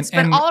marketing. We had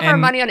spent all of our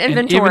money on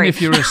inventory. And even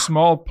if you're a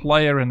small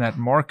player in that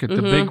market,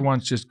 the big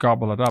ones just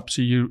gobble it up.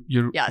 So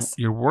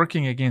you're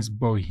working against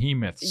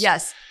behemoths.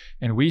 Yes.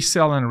 And we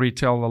sell and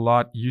retail a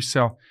lot. You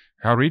sell.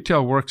 How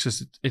retail works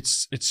is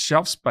it's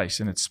shelf space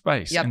and it's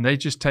space, and they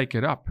just take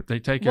it up. They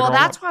take it all up. Well,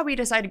 that's why we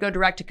decided to go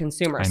direct to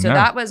consumer. So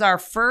that was our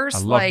first,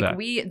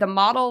 the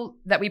model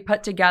that we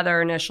put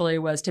together initially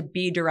was to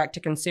be direct to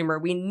consumer.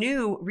 We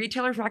knew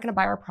retailers were not going to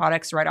buy our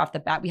products right off the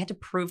bat. We had to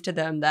prove to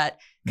them that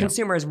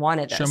consumers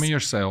wanted this. Show me your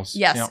sales.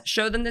 Yes,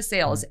 show them the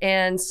sales.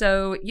 And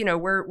so,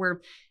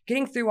 we're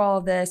getting through all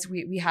of this.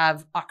 We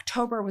have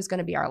October was going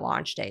to be our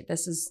launch date.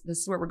 This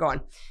is where we're going.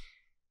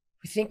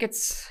 We think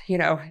it's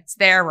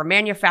there. We're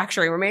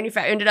manufacturing.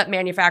 Ended up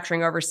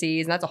manufacturing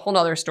overseas. And that's a whole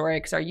nother story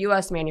because our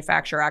U.S.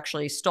 manufacturer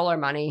actually stole our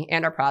money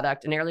and our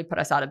product and nearly put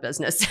us out of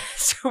business.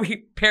 So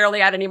we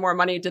barely had any more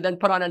money to then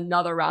put on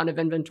another round of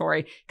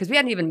inventory because we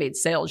hadn't even made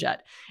sales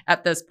yet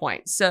at this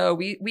point. So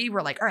we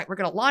were like, all right, we're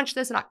going to launch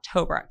this in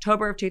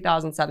October of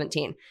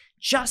 2017.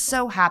 Just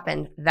so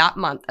happened that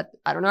month,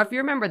 I don't know if you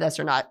remember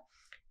this or not,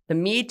 the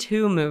Me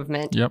Too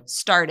movement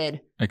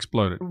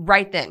exploded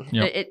right then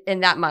in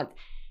that month.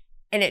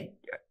 And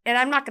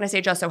I'm not going to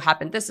say just so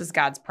happened. This is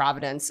God's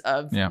providence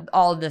of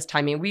all of this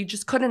timing. We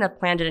just couldn't have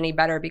planned it any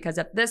better because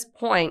at this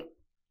point,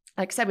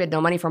 like I said, we had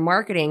no money for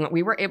marketing.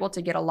 We were able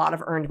to get a lot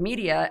of earned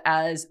media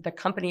as the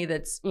company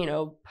that's,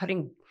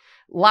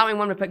 allowing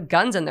women to put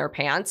guns in their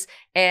pants.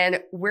 And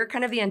we're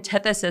kind of the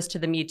antithesis to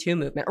the Me Too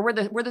movement, or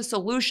we're the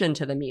solution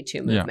to the Me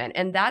Too movement.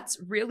 And that's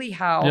really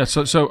how. Yeah.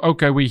 So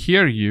okay, we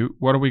hear you.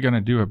 What are we going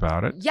to do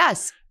about it?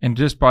 Yes. And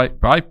just by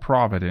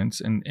providence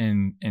and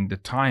the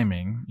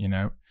timing,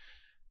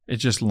 it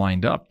just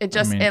lined up.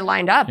 It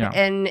lined up. Yeah.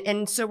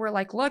 And so we're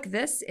like, look,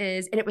 this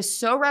is, and it was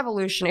so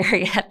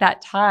revolutionary at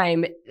that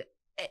time.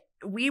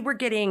 We were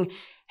getting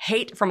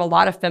hate from a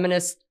lot of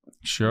feminist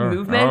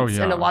movements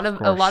and a lot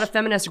of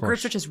feminist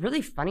groups, which is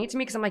really funny to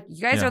me because I'm like,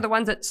 you guys are the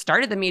ones that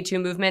started the Me Too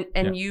movement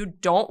and you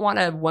don't want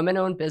a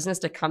woman-owned business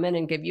to come in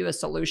and give you a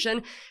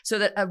solution so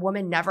that a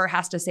woman never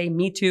has to say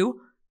Me Too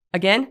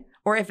again.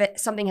 Or if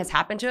something has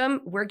happened to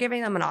them, we're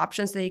giving them an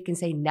option so they can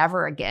say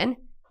never again.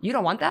 You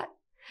don't want that?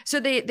 So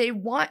they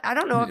want, I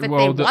don't know if they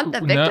want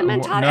the victim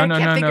mentality. I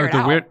can't figure it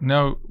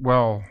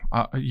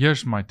out.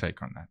 Here's my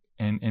take on that.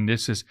 And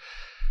this is,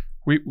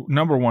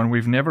 number one,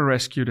 we've never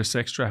rescued a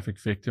sex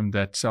trafficked victim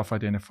that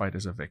self-identified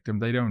as a victim.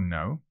 They don't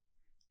know.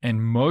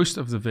 And most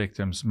of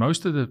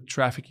the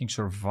trafficking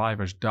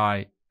survivors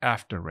die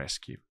after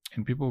rescue.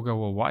 And people will go,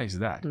 well, why is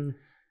that?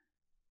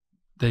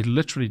 They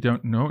literally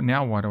don't know.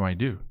 Now what do I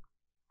do?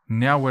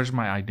 Now where's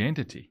my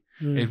identity?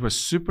 It was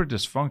super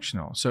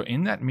dysfunctional. So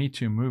in that Me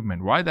Too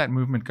movement, why that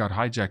movement got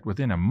hijacked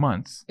within a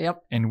month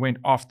and went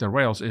off the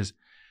rails is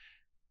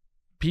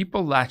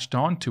people latched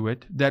onto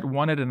it that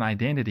wanted an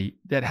identity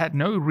that had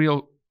no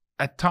real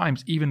at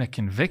times even a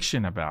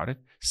conviction about it.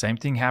 Same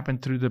thing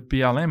happened through the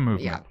BLM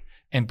movement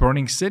and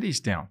burning cities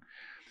down.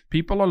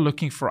 People are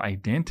looking for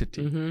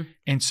identity.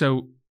 And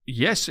so,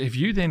 yes, if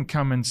you then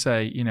come and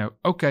say,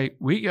 okay,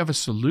 we have a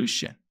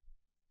solution.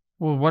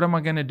 Well, what am I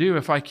going to do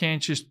if I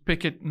can't just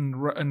pick it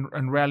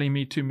and rally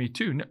me too?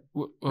 No,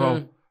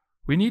 well,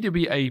 we need to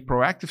be a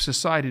proactive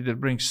society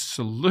that brings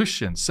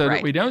solutions so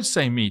that we don't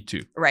say me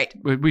too. Right.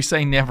 We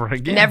say never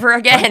again. Never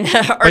again.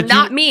 Right? Or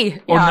not me.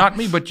 Or not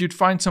me, but you'd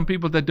find some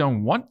people that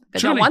don't want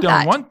that.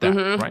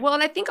 Right? Well,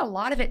 and I think a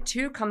lot of it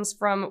too comes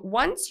from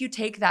once you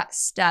take that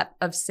step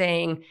of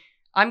saying,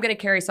 I'm going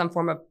to carry some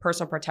form of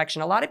personal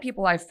protection. A lot of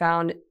people I've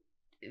found,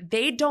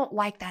 they don't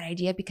like that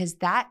idea because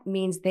that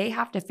means they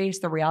have to face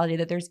the reality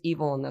that there's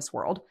evil in this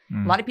world.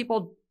 A lot of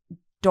people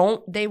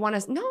they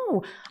want to,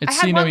 no. It's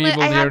see no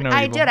evil, hear no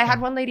evil. I had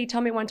one lady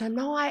tell me one time,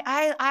 no,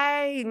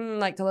 I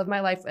like to live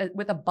my life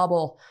with a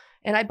bubble.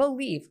 And I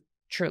believe,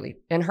 truly,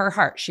 in her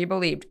heart, she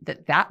believed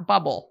that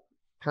bubble,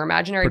 her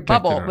imaginary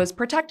bubble, was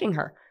protecting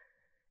her.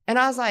 And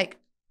I was like,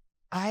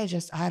 I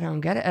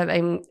don't get it. I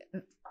mean,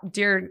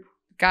 dear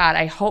God,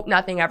 I hope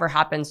nothing ever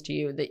happens to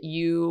you that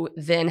you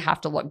then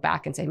have to look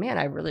back and say, man,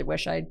 I really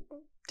wish I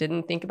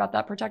didn't think about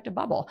that protective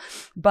bubble.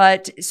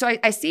 But so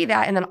I see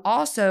that. And then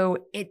also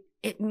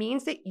it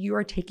means that you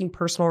are taking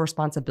personal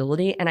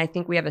responsibility. And I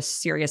think we have a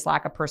serious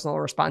lack of personal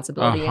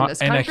responsibility in this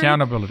country. And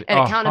accountability. And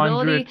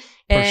accountability.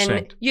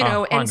 100%.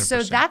 And, and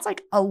so that's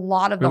like a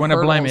lot of the hurdles. We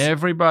want to blame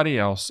everybody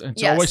else.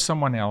 It's always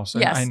someone else.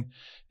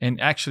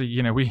 And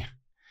actually,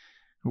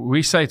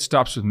 we say it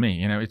stops with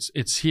me.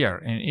 It's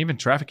here. And even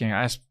trafficking,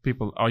 I ask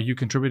people, are you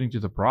contributing to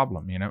the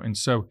problem? And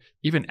so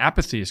even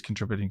apathy is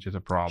contributing to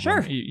the problem.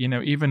 Sure.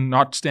 Even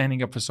not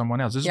standing up for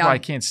someone else. This is why I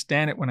can't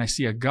stand it when I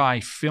see a guy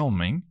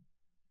filming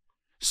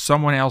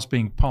someone else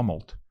being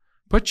pummeled.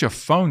 Put your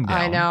phone down.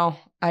 I know.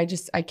 I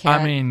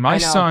can't. I mean, my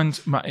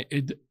sons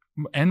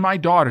and my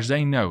daughters,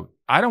 they know.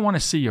 I don't want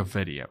to see your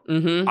video.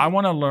 I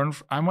want to learn.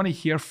 I want to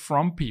hear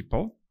from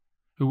people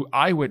who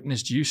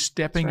eyewitnessed you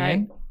stepping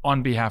in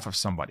on behalf of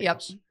somebody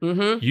else.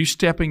 You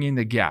stepping in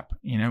the gap.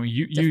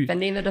 You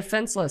defending the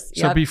defenseless.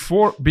 So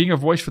before being a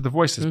voice for the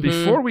voiceless,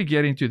 before we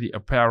get into the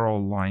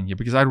apparel line here,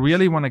 because I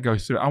really want to go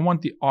through, I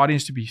want the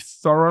audience to be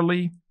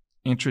thoroughly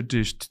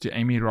introduced to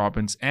Amy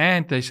Robbins,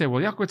 and they say,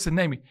 "Well, Jaco, what's the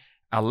name?"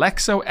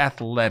 Alexo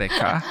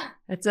Athletica.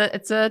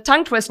 It's a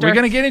tongue twister. We're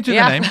going to get into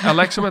the name,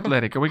 Alexo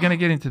Athletica. We're going to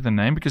get into the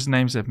name because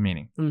names have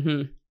meaning.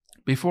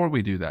 Before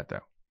we do that,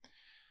 though,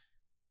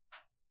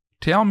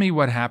 tell me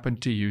what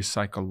happened to you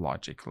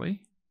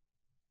psychologically,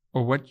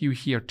 or what you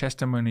hear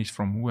testimonies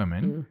from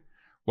women.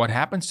 What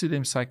happens to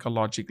them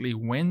psychologically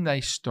when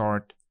they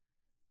start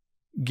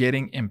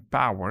getting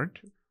empowered?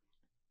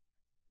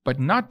 But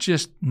not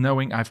just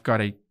knowing I've got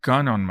a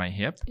gun on my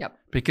hip,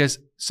 because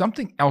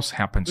something else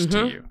happens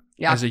to you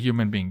as a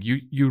human being.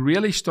 You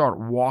really start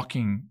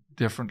walking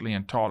differently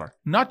and taller,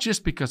 not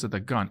just because of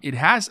the gun. It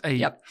has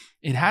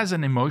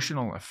an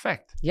emotional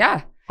effect.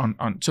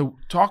 So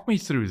talk me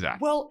through that.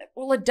 Well,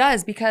 it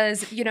does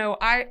because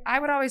I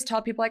would always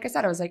tell people, like I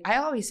said, I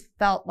always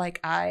felt like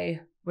I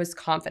was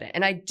confident.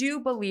 And I do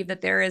believe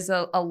that there is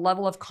a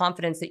level of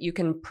confidence that you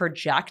can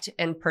project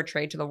and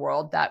portray to the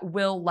world that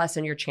will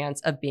lessen your chance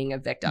of being a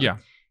victim.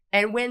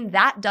 And when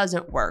that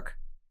doesn't work,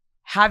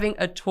 having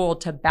a tool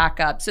to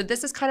back up. So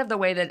this is kind of the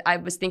way that I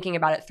was thinking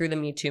about it through the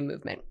Me Too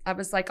movement. I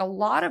was like, a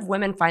lot of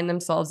women find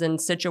themselves in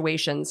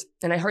situations,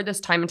 and I heard this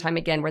time and time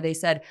again, where they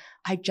said,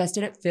 I just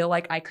didn't feel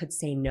like I could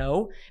say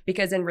no,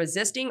 because in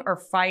resisting or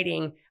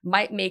fighting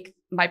might make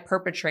my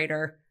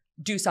perpetrator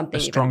do something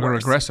even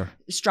worse.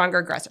 Stronger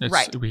aggressor.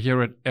 Right. We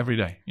hear it every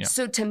day.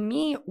 So to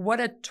me, what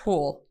a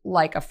tool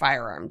like a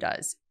firearm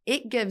does,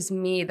 it gives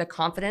me the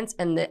confidence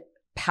and the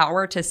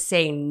power to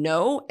say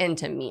no and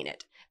to mean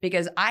it.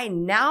 Because I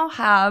now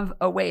have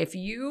a way, if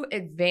you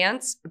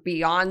advance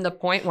beyond the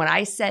point when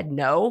I said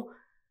no,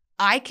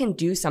 I can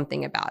do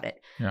something about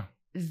it.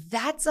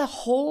 That's a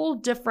whole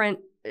different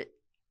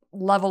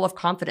level of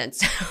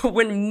confidence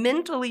when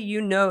mentally you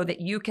know that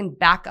you can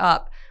back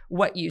up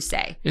what you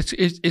say.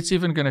 It's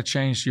even going to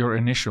change your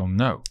initial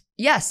no.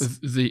 Yes.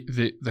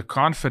 The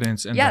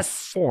confidence and the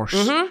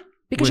force.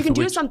 Because you can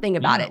do something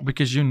about it.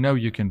 Because you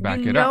can back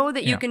it up. You know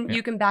that you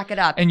can back it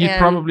up. And you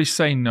probably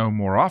say no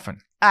more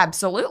often.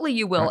 Absolutely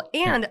you will.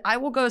 And I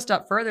will go a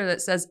step further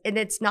that says, and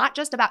it's not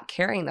just about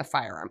carrying the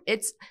firearm.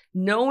 It's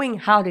knowing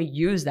how to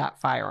use that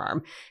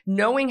firearm,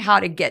 knowing how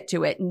to get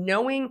to it,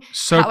 knowing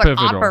how it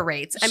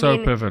operates.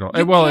 Pivotal.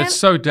 Well, it's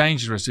so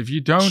dangerous. If you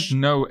don't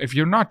know, if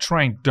you're not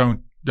trained,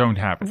 don't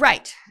have it.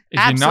 Right. If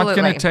you're not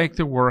going to take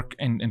the work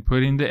and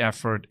put in the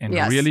effort and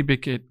really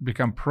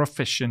become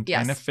proficient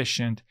and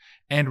efficient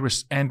and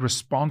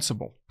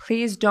responsible.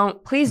 Please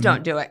don't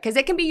do it, because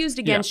it can be used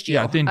against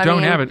you. Then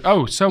don't have it.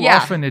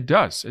 Often it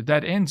does.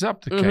 That ends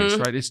up the case,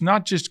 right? It's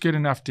not just good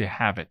enough to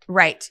have it.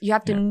 Right. You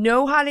have to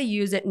know how to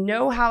use it,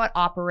 know how it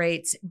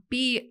operates.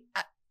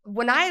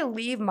 When I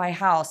leave my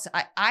house,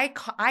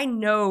 I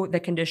know the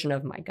condition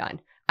of my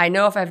gun. I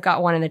know if I've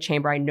got one in the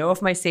chamber. I know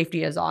if my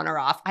safety is on or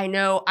off. I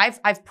know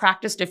I've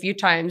practiced a few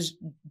times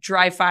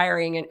dry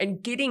firing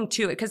and getting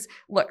to it. Because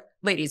look,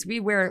 ladies,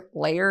 we wear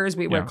layers,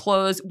 we wear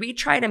clothes. We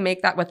try to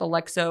make that with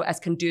Alexo as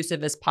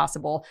conducive as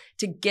possible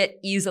to get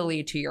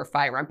easily to your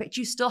firearm. But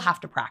you still have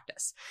to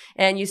practice.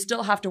 And you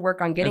still have to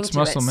work on getting to it.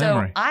 Muscle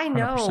memory, so I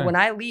know 100%. when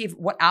I leave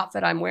what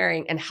outfit I'm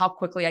wearing and how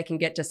quickly I can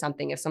get to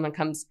something if someone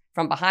comes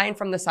from behind,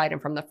 from the side,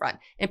 and from the front.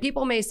 And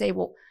people may say,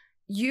 well,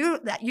 you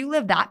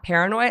live that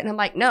paranoid? And I'm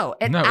like, no.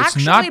 And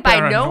actually,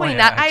 by knowing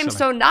that, I am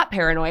so not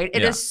paranoid.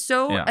 It is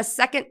so a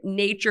second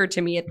nature to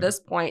me at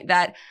this point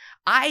that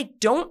I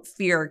don't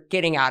fear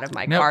getting out of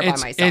my car by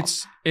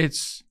myself.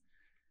 It's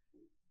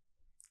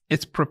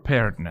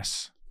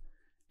preparedness.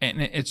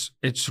 And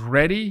it's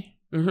ready,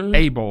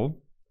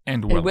 able,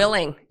 and willing. And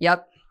willing.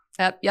 Yep.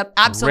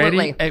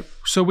 Absolutely. Ready,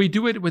 so we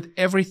do it with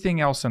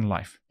everything else in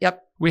life.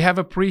 Yep. We have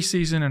a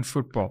preseason in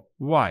football.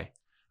 Why?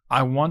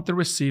 I want the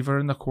receiver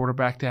and the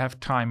quarterback to have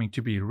timing,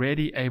 to be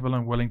ready, able,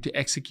 and willing to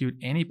execute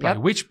any play. Yep.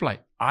 Which play?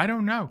 I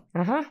don't know.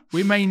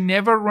 We may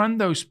never run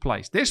those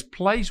plays. There's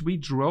plays we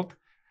drilled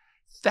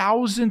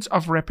thousands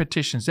of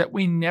repetitions that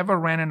we never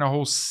ran in a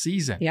whole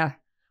season. Yeah.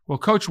 Well,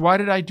 Coach, why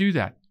did I do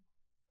that?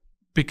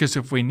 Because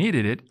if we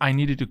needed it, I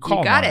needed to call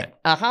on it.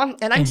 You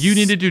got it. And you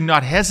needed to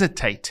not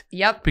hesitate.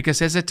 Yep. Because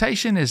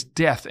hesitation is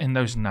death in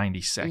those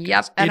 90 seconds.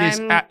 Yep.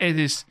 And it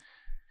is.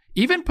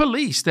 Even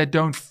police that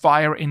don't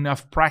fire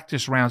enough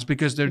practice rounds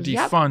because they're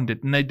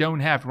defunded and they don't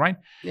have, right?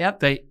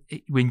 Yep.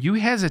 When you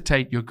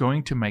hesitate, you're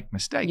going to make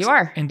mistakes. You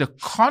are. And the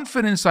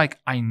confidence, like,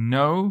 I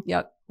know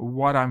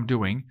what I'm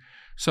doing.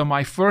 So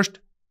my first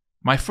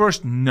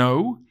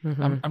no,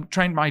 I'm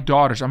trained my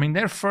daughters. I mean,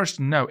 their first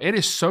no, it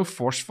is so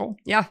forceful.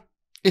 Yeah.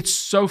 It's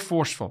so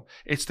forceful.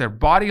 It's their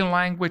body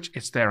language.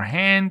 It's their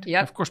hand.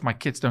 Yep. Of course, my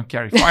kids don't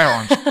carry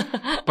firearms.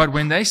 But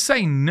when they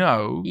say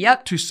no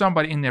to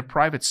somebody in their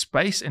private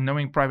space and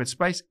knowing private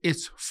space,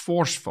 it's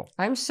forceful.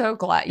 I'm so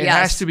glad. It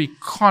has to be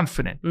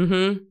confident.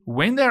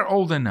 When they're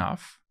old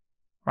enough,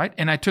 right?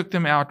 And I took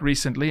them out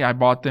recently. I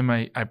bought them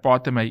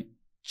a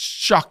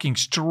shocking,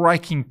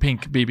 striking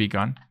pink BB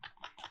gun.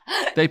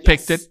 They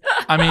picked it.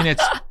 I mean, it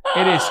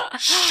is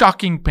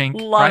shocking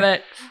pink. Love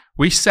it.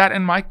 We sat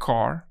in my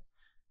car.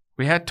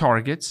 We had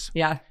targets.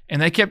 Yeah.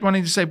 And they kept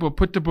wanting to say, well,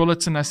 put the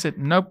bullets. And I said,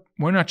 nope,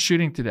 we're not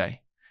shooting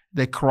today.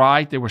 They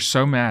cried. They were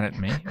so mad at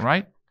me,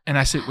 right? And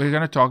I said, we're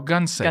going to talk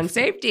gun safety. Gun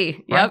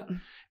safety. Right?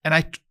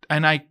 Yep.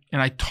 And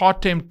I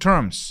taught them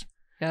terms.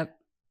 Yep.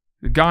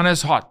 The gun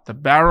is hot. The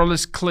barrel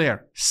is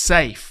clear.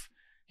 Safe.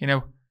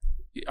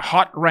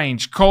 Hot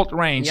range, cold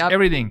range,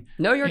 everything.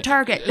 Know your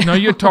target. Know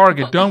your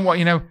target. Don't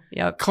want,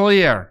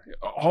 clear.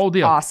 Whole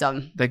deal.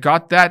 Awesome. They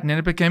got that, and then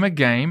it became a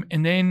game.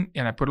 And then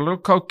I put a little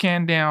Coke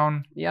can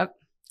down. Yep.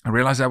 I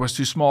realized I was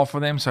too small for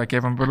them, so I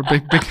gave them a little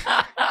big.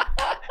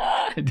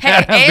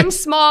 Hey, aim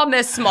small,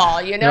 miss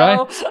small, Right?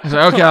 I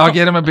said, okay, I'll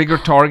get them a bigger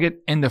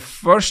target. And the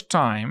first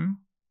time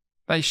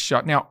they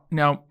shot. Now,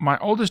 my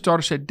oldest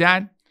daughter said,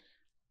 Dad,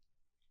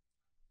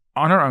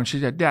 on her own, she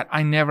said, Dad,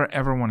 I never,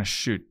 ever want to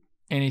shoot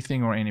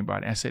anything or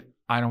anybody. I said,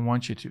 I don't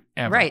want you to,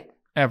 ever. Right.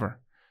 Ever.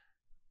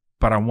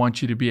 But I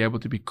want you to be able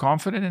to be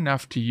confident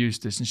enough to use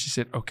this. And she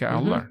said, okay,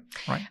 I'll learn.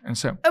 Right. And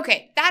so.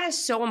 Okay. That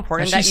is so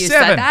important that you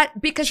 7. said that,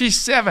 because she's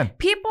 7.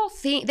 People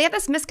think, they have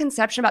this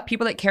misconception about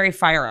people that carry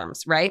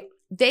firearms, right?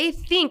 They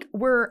think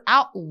we're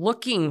out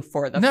looking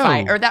for the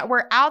fight, or that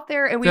we're out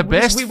there and we want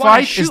to shoot people. The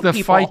best fight is the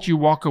fight you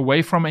walk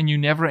away from and you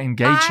never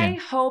engage in. I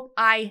hope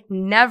I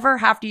never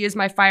have to use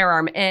my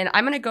firearm. And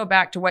I'm going to go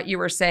back to what you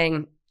were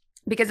saying,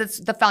 because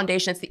it's the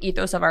foundation, it's the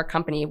ethos of our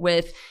company.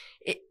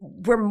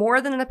 We're more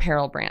than an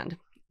apparel brand.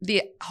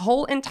 The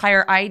whole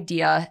entire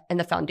idea and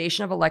the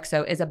foundation of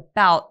Alexo is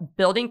about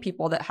building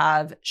people that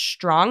have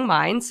strong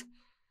minds,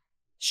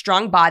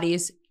 strong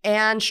bodies,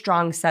 and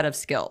strong set of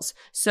skills.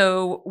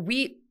 So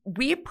we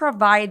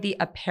provide the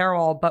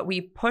apparel, but we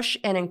push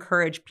and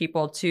encourage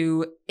people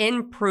to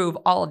improve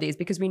all of these,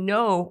 because we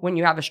know when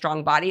you have a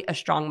strong body, a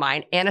strong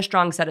mind, and a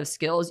strong set of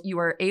skills, you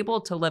are able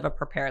to live a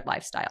prepared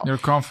lifestyle. You're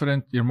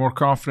confident, you're more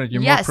confident,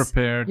 you're more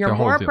prepared. You're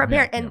more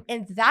prepared.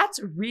 And that's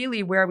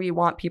really where we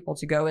want people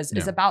to go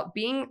is about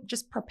being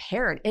just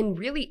prepared in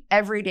really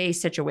everyday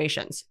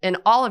situations in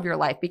all of your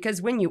life,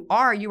 because when you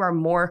are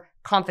more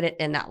confident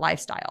in that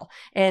lifestyle.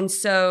 And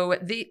so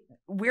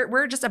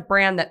we're just a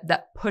brand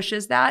that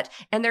pushes that.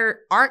 And there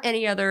aren't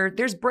any other,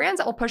 there's brands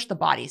that will push the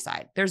body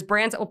side. There's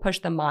brands that will push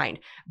the mind,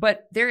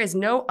 but there is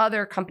no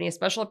other company, a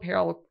special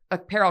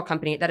apparel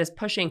company, that is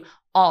pushing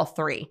all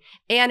three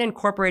and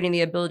incorporating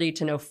the ability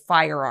to know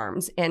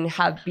firearms and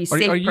be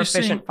safe,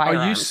 proficient firearms.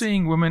 Are you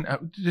seeing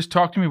women, just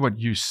talk to me what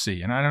you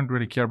see. And I don't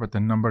really care about the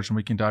numbers, and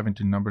we can dive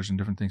into numbers and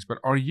different things, but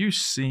are you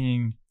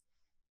seeing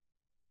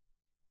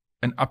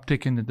an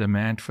uptick in the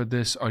demand for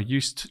this? Are you,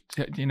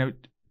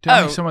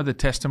 tell me some of the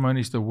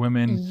testimonies, the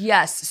women.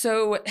 Yes.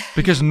 So,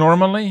 because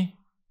normally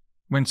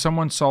when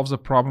someone solves a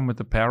problem with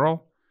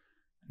apparel,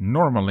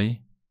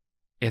 normally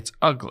it's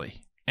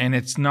ugly and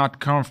it's not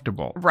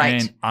comfortable.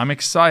 Right. And I'm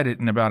excited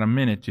in about a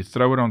minute to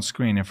throw it on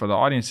screen and for the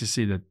audience to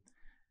see that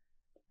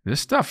this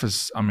stuff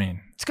is, I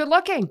mean, it's good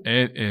looking.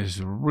 it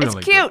is really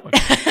It's cute.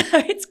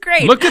 It's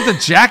great. Look at the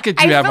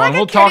jacket you have on.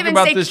 We'll talk about this.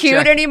 I can't even say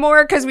cute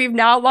anymore because we've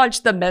now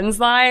launched the men's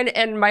line,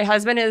 and my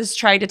husband is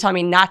trying to tell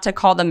me not to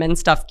call the men's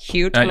stuff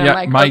cute. And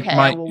I'm like,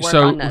 okay, we'll work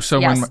on this.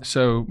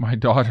 So my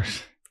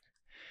daughters,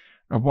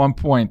 at one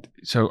point,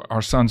 so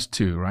our son's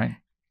 2, right?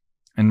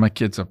 And my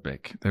kids are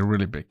big. They're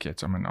really big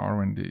kids. I mean,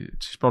 Arwen,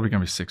 she's probably going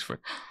to be 6 foot.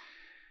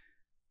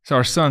 So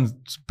our son's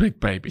big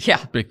baby,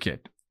 big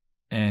kid.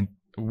 And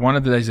one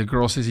of the days, a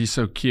girl says he's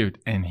so cute.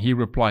 And he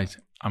replies,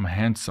 I'm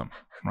handsome,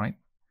 right?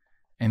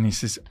 And he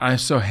says, I'm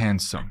so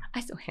handsome.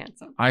 I'm so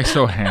handsome. I'm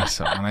so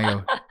handsome. And I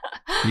go,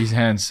 he's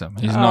handsome.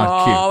 He's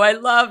not cute. Oh, I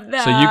love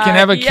that. So you can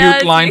have a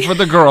cute line for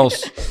the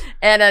girls.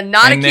 And a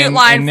not a cute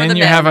line for the men. And then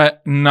you have a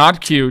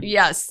not cute,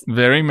 yes,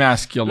 very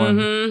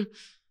masculine,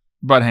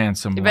 but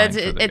handsome line but for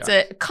the it's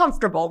guys. a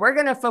comfortable. We're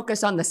going to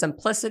focus on the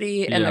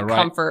simplicity and the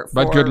comfort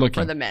but good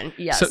looking for the men.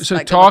 Yes. So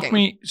talk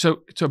me,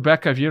 so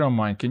Becca, if you don't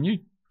mind, can you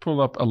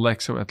pull up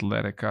Alexo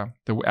Athletica,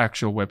 the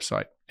actual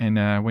website?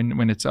 And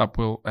when it's up,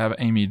 we'll have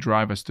Amy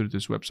drive us through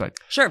this website.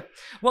 Sure.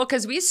 Well,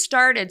 because we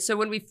started, so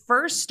when we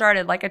first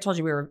started, like I told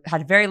you, we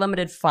had very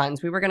limited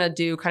funds. We were going to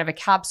do kind of a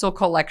capsule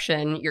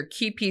collection, your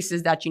key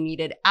pieces that you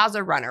needed as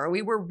a runner.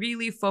 We were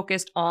really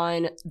focused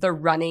on the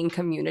running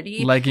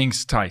community.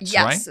 Leggings, tights,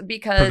 right? Yes,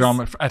 because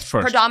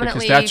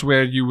predominantly, because that's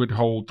where you would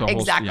hold the whole.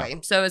 Exactly.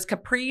 So it's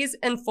capris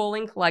and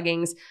full-length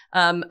leggings,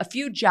 a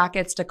few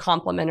jackets to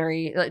complement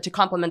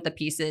the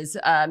pieces,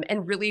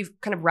 and really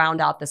kind of round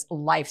out this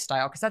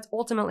lifestyle, because that's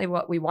ultimately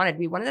what we wanted.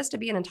 We wanted this to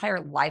be an entire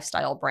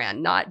lifestyle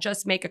brand, not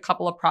just make a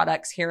couple of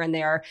products here and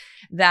there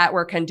that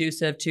were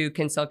conducive to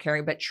conceal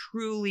carry, but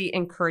truly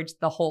encourage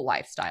the whole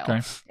lifestyle.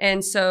 Okay.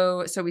 And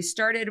so we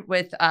started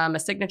with a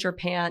signature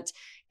pant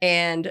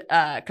and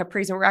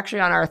capris, and we're actually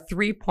on our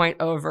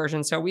 3.0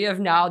 version. So we have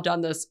now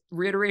done this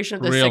reiteration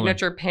of the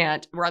signature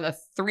pant. We're on the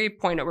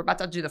 3.0. We're about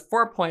to do the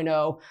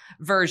 4.0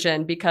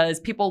 version because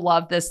people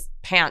love this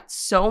pant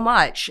so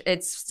much.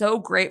 It's so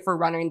great for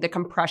running. The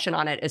compression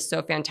on it is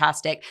so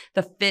fantastic.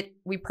 The fit,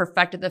 we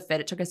perfected the fit.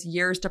 It took us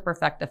years to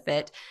perfect the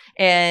fit.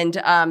 And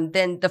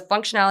then the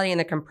functionality and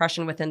the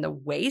compression within the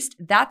waist,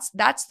 that's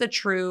the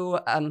true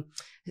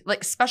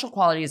like special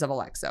qualities of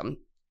Alexo.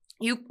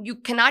 You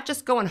cannot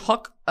just go and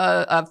hook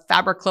a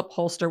fabric clip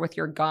holster with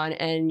your gun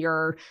and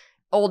your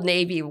Old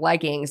Navy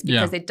leggings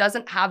because it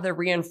doesn't have the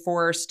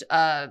reinforced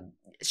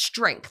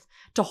strength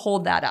to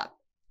hold that up.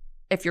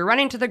 If you're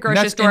running to the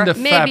grocery store,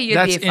 maybe you'd be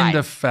fine. That's in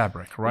the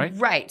fabric, right?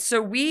 Right.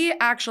 So we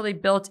actually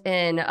built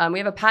in, we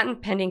have a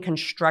patent pending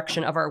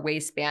construction of our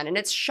waistband, and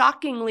it's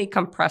shockingly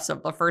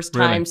compressive the first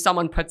time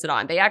someone puts it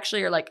on. They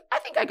actually are like, I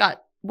think I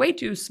got way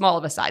too small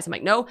of a size. I'm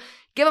like, no,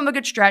 give them a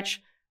good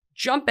stretch.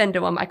 Jump into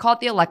them. I call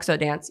it the Alexo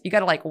dance. You got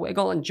to like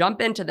wiggle and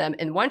jump into them.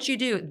 And once you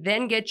do,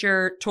 then get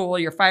your tool,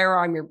 your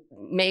firearm, your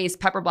mace,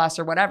 pepper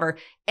blaster, whatever,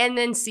 and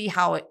then see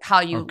how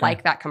you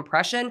like that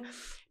compression.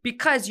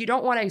 Because you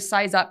don't want to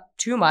size up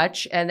too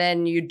much, and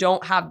then you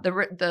don't have the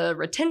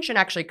retention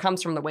actually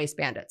comes from the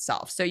waistband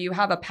itself. So you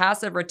have a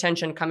passive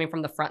retention coming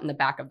from the front and the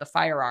back of the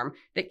firearm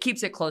that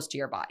keeps it close to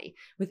your body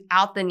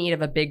without the need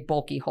of a big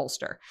bulky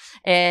holster.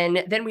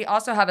 And then we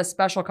also have a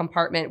special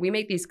compartment. We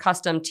make these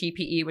custom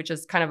TPE, which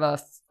is kind of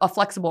a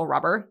flexible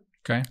rubber.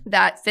 Okay.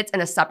 That fits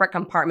in a separate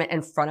compartment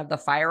in front of the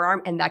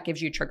firearm, and that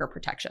gives you trigger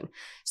protection.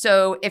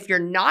 So if you're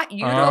not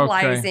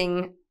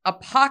utilizing a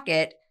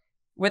pocket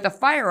with a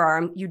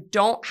firearm, you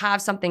don't have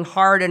something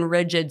hard and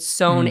rigid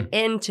sewn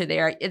into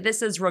there.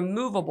 This is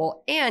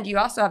removable. And you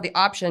also have the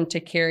option to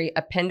carry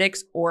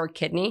appendix or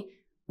kidney,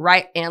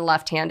 right and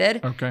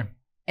left-handed. Okay.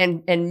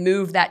 And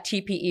move that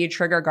TPE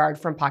trigger guard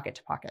from pocket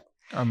to pocket.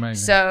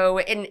 Amazing. So,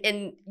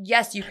 and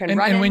yes, you can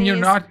run and when in you're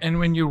these. not, and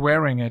when you're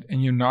wearing it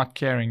and you're not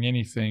carrying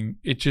anything,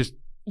 it just,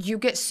 you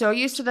get so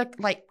used to the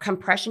like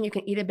compression, you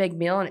can eat a big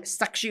meal and it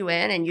sucks you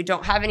in and you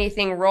don't have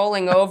anything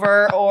rolling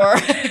over or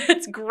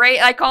it's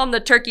great. I call them the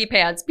turkey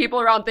pants.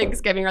 People around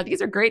Thanksgiving are, these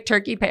are great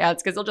turkey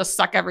pants because they'll just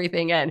suck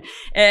everything in.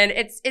 And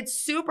it's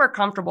super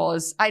comfortable.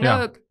 I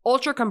know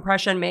ultra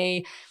compression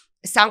may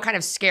sound kind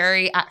of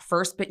scary at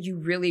first, but you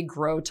really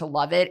grow to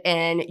love it.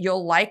 And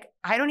you'll like,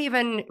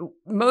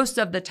 most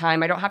of the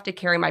time, I don't have to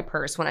carry my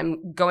purse when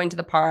I'm going to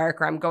the park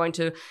or I'm going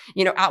to,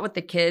 out with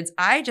the kids.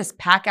 I just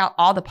pack out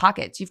all the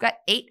pockets. You've got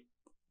 8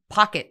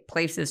 pocket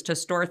places to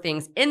store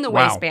things in the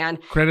waistband.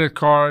 Credit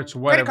cards,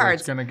 whatever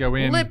it's going to go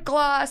in. Lip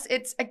gloss.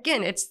 It's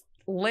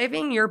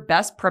living your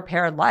best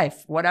prepared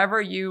life.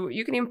 Whatever you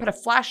can even put a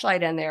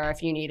flashlight in there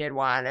if you needed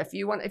one. If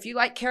you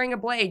like carrying a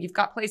blade, you've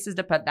got places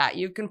to put that.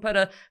 You can put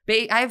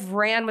I've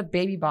ran with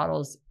baby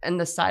bottles in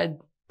the side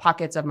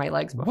pockets of my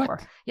legs before.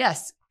 What?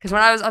 Yes. Because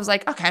when I was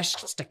like, okay, I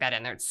should stick that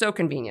in there. It's so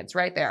convenient. It's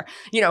right there.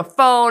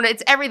 Phone,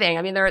 it's everything.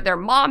 I mean, they're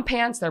mom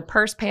pants, they're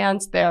purse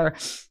pants, they're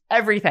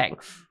everything.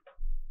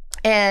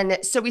 And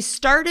so we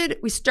started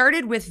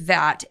with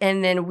that.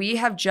 And then we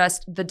have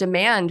the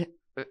demand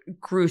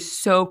grew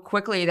so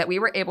quickly that we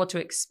were able to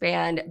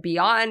expand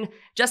beyond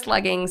just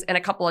leggings and a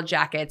couple of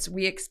jackets.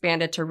 We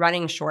expanded to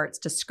running shorts,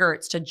 to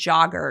skirts, to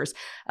joggers.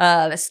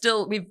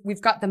 Still,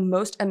 we've got the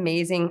most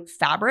amazing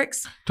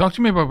fabrics. Talk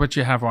to me about what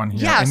you have on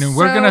here. Yeah, and then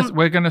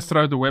we're gonna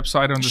throw the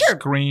website on the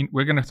screen.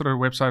 We're gonna throw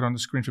the website on the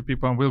screen for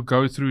people, and we'll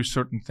go through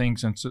certain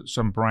things and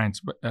some brands,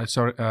 but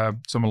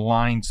some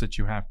lines that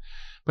you have.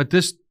 But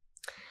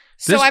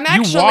so I'm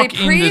actually you walk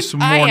in this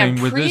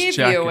morning with this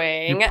jacket.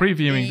 You're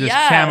previewing this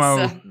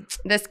camo.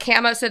 This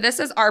camo. So this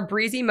is our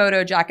Breezy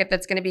Moto jacket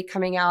that's going to be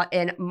coming out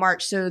in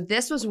March. So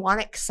this was one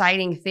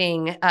exciting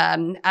thing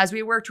as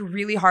we worked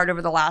really hard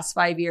over the last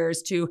 5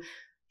 years to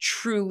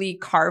truly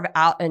carve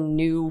out a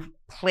new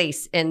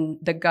place in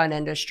the gun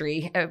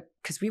industry.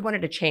 Because we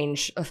wanted to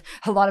change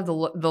a lot of the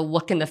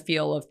look and the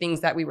feel of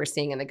things that we were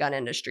seeing in the gun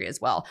industry as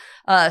well.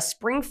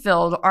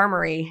 Springfield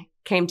Armory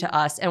came to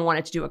us and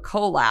wanted to do a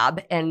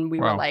collab, and we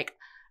were like,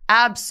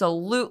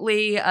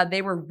 absolutely.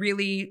 They were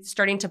really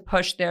starting to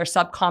push their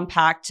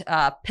subcompact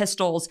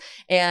pistols,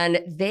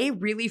 and they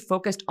really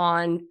focused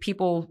on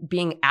people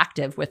being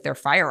active with their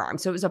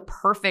firearms. So it was a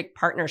perfect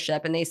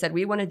partnership, and they said,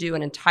 we want to do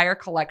an entire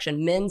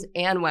collection, men's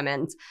and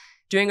women's,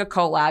 doing a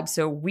collab.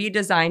 So we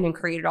designed and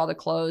created all the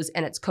clothes,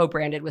 and it's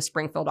co-branded with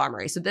Springfield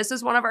Armory. So this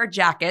is one of our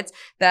jackets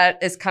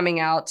that is coming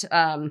out.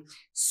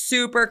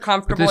 Super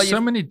comfortable. But there's so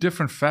many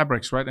different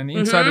fabrics, right? And the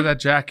inside of that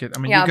jacket, I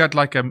mean, you got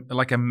like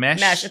a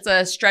mesh. Mesh. It's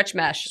a stretch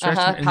mesh. And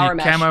power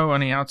mesh. Camo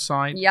on the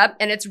outside. Yep.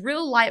 And it's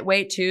real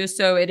lightweight too.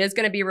 So it is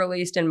going to be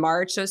released in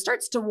March. So it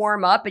starts to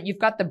warm up, but you've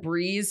got the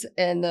breeze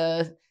and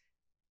the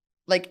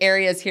like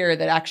areas here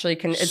that actually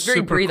can, it's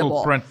very breathable.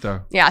 Cool print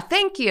though. Yeah,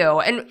 thank you.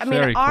 And I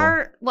mean,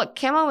 cool. Look,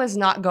 camo is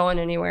not going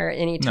anywhere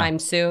anytime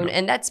soon.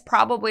 And that's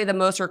probably the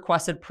most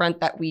requested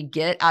print that we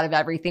get out of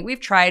everything.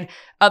 We've tried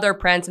other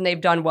prints and they've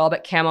done well,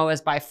 but camo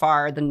is by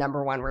far the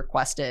 #1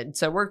 requested.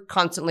 So we're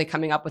constantly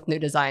coming up with new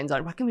designs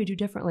on what can we do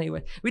differently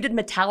with, we did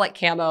metallic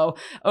camo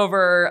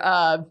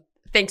over,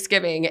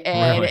 Thanksgiving,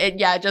 and it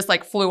just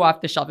like flew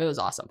off the shelf. It was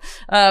awesome.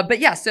 But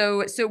yeah,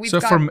 so we've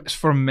got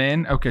for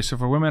men. Okay, so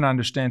for women, I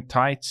understand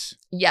tights.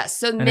 Yes,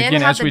 so and men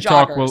again, have as the we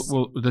joggers.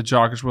 talk, the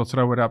joggers will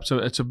throw it up. So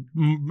it's a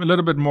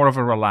little bit more of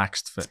a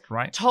relaxed fit,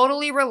 right?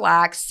 Totally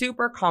relaxed,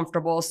 super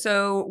comfortable.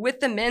 So with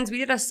the men's, we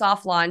did a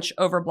soft launch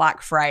over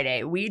Black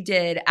Friday. We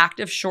did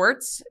active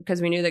shorts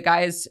because we knew that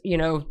guys, you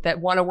know, that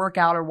want to work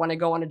out or want to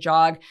go on a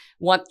jog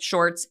want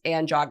shorts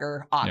and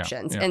jogger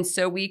options. And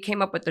so we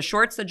came up with the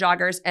shorts, the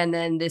joggers, and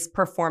then this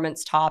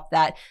performance top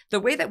that the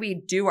way that we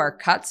do our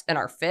cuts and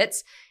our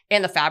fits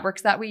and the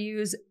fabrics that we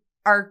use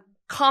are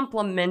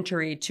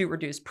complementary to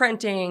reduce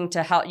printing,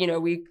 to help, you know,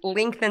 we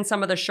lengthen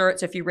some of the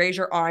shirts. If you raise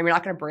your arm, you're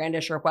not going to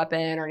brandish your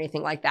weapon or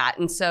anything like that.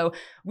 And so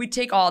we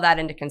take all that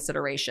into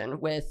consideration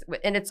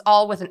and it's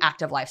all with an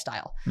active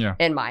lifestyle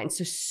in mind.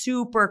 So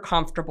super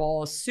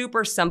comfortable,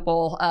 super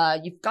simple.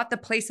 You've got the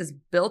places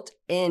built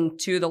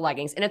into the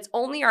leggings, and it's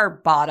only our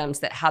bottoms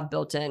that have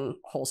built-in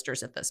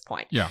holsters at this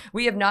point.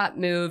 We have not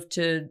moved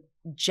to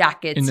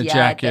jackets in the yet.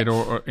 jacket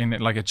or in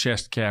like a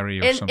chest carry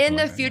or something. In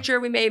the future,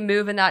 we may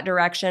move in that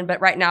direction,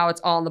 but right now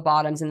it's all on the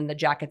bottoms, and then the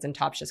jackets and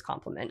tops just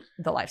complement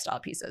the lifestyle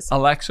pieces.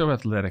 Alexo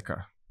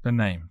Athletica, the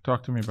name.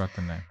 Talk to me about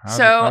the name.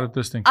 How did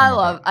this thing come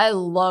about? I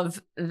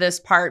love this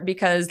part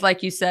because,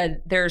 like you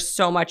said, there's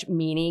so much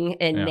meaning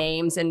in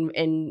names,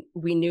 and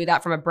we knew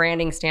that from a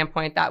branding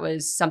standpoint, that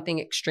was something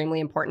extremely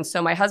important.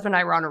 So my husband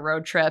and I were on a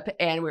road trip,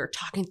 and we were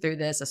talking through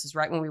this. This is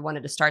right when we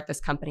wanted to start this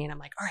company, and I'm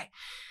like, all right,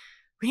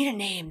 we need a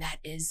name that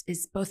is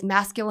both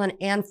masculine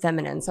and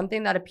feminine,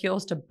 something that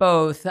appeals to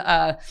both.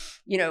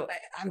 You know,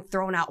 I'm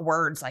throwing out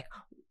words like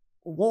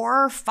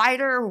war,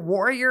 fighter,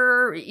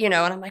 warrior, you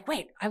know, and I'm like,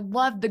 wait, I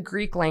love the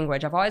Greek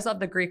language. I've always loved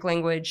the Greek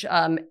language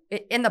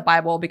in the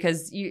Bible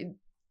because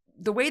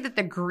the way that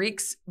the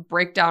Greeks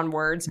break down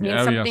words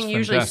means something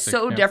usually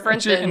so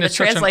different than the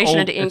translation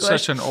into English.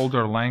 It's such an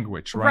older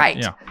language, right?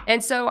 Yeah.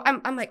 And so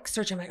I'm like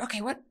searching, I'm like, okay,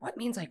 what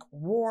means like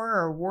war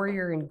or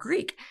warrior in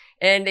Greek?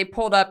 And they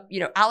pulled up, you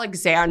know,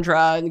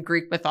 Alexandra in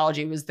Greek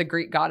mythology was the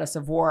Greek goddess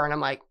of war. And I'm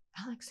like,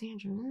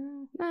 Alexandra,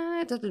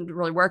 it doesn't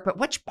really work. But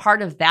which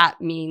part of that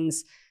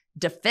means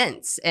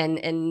defense? And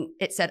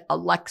it said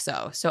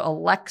Alexo. So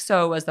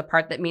Alexo was the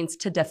part that means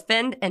to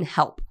defend and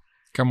help.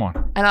 Come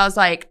on. And I was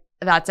like,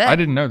 that's it. I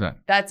didn't know that.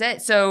 That's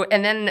it. So,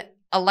 and then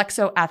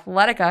Alexo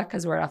Athletica,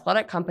 because we're an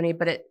athletic company,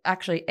 but it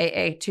actually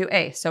AA,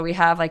 2A. So we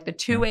have like the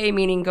 2A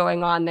meaning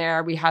going on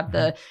there. We have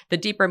the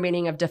deeper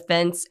meaning of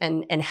defense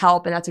and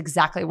help. And that's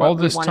exactly what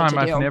we wanted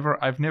to do.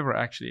 I've never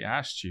actually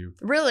asked you.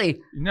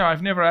 Really? No,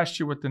 I've never asked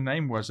you what the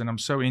name was. And I'm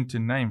so into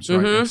names,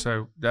 right? And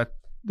so that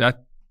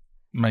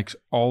makes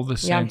all the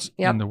sense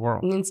in the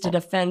world. It means to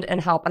defend and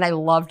help. And I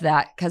loved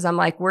that because I'm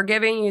like,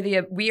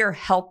 we are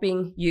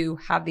helping you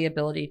have the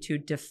ability to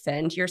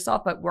defend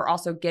yourself, but we're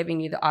also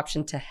giving you the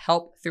option to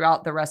help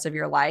throughout the rest of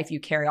your life. You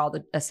carry all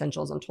the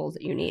essentials and tools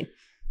that you need.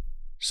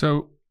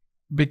 So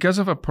because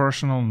of a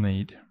personal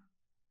need,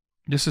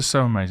 this is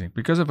so amazing.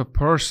 Because of a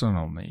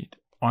personal need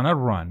on a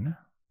run,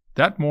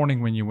 that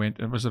morning when you went,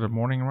 was it a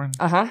morning run?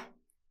 Uh-huh.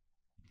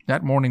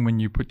 That morning when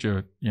you put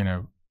your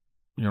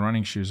your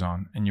running shoes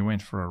on and you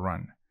went for a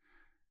run.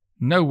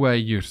 No way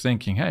you're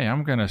thinking, hey,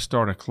 I'm going to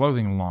start a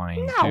clothing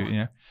line.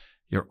 No.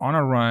 You're on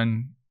a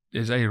run.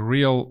 There's a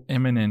real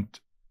imminent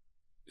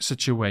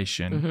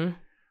situation.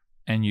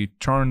 And you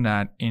turn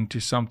that into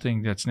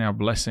something that's now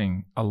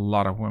blessing a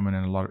lot of women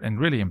and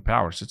really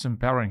empowers. It's an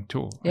empowering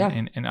tool. Yeah.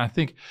 And I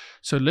think,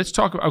 so let's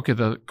talk about, okay,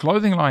 the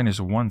clothing line is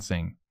one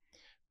thing,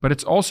 but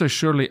it's also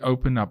surely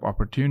opened up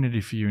opportunity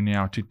for you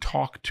now to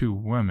talk to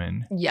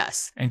women.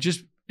 Yes.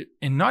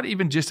 And not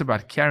even just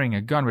about carrying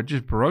a gun, but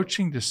just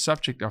broaching the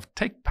subject of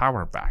take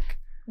power back.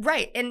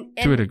 Right. And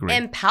to a degree.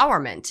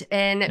 Empowerment.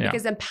 And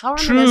because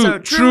empowerment is true, a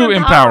true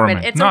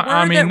empowerment. It's not,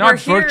 a word that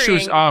not we're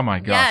virtues. hearing. Oh my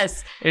gosh.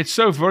 Yes. It's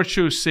so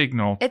virtue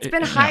signal. It's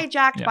been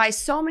hijacked by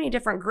so many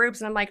different groups.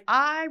 And I'm like,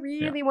 I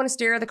really want to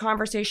steer the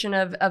conversation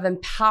of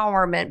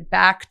empowerment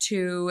back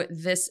to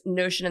this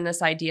notion and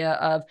this idea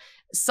of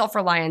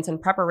self-reliance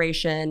and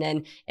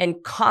preparation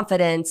and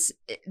confidence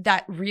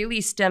that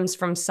really stems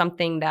from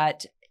something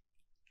that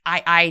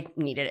I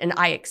needed and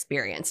I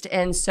experienced.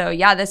 And so,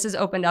 this has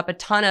opened up a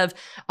ton of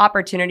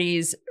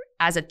opportunities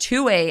as a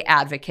two-way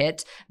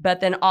advocate, but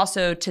then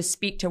also to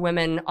speak to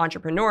women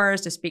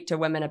entrepreneurs, to speak to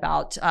women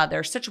about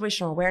their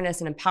situational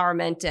awareness and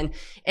empowerment.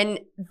 And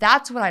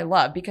that's what I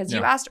love, because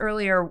you asked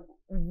earlier,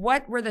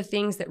 what were the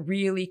things that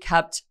really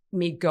kept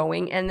me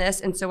going in this?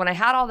 And so when I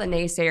had all the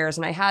naysayers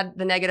and I had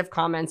the negative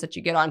comments that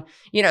you get on,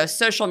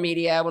 social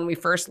media when we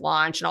first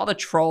launched and all the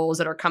trolls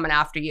that are coming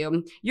after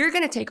you, you're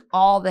going to take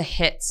all the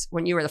hits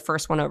when you were the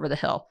first one over the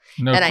hill.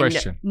 No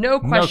question. No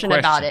question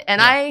about it.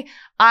 And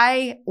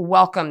I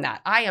welcome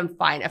that. I am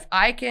fine. If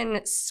I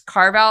can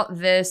carve out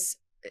this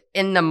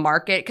in the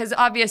market, because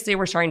obviously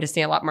we're starting to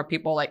see a lot more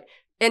people like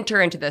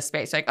enter into this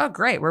space. Like, oh,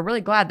 great. We're really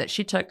glad that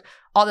she took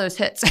all those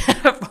hits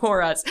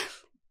for us.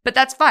 But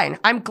that's fine.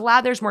 I'm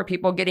glad there's more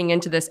people getting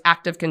into this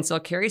active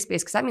concealed carry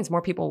space, because that means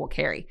more people will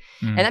carry.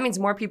 And that means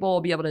more people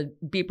will be able to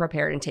be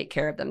prepared and take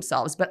care of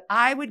themselves. But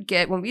I would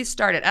get, when we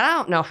started, and I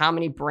don't know how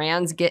many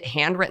brands get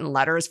handwritten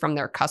letters from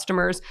their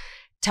customers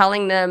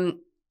telling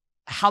them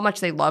how much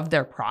they love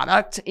their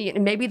product.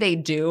 Maybe they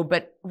do,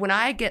 but when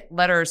I get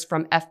letters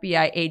from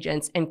FBI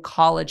agents and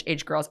college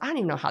age girls, I don't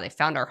even know how they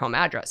found our home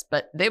address,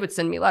 but they would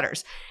send me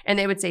letters and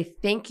they would say,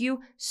 thank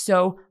you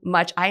so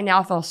much. I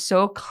now feel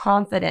so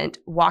confident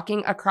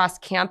walking across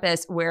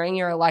campus wearing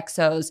your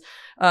Alexos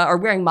or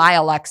wearing my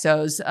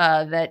Alexos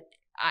that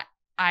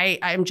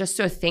I'm just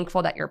so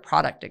thankful that your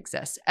product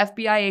exists.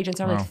 FBI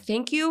agents are like,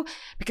 thank you.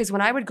 Because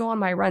when I would go on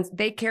my runs,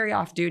 they carry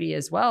off duty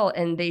as well.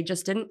 And they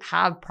just didn't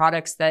have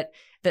products that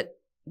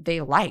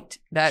they liked,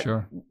 that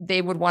they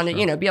would want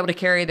to, be able to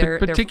carry their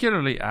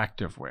particularly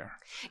activewear.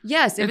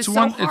 Yes, it's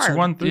so hard.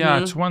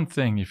 It's one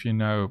thing if you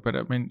know, but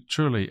I mean,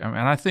 truly, and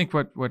I think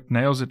what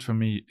nails it for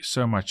me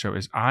so much so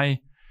is to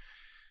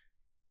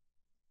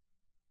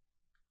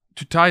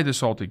tie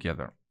this all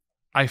together,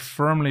 I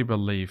firmly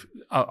believe,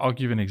 I'll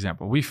give you an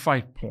example. We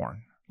fight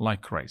porn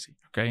like crazy.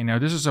 Okay, now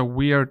this is a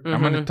weird,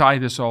 I'm going to tie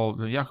this all,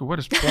 Jaco, what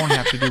does porn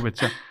have to do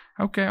with,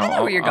 okay. I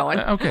know where you're going.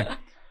 Okay.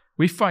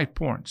 We fight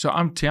porn. So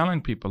I'm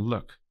telling people,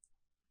 look,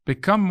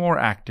 become more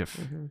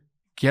active.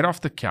 Get off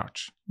the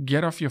couch.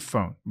 Get off your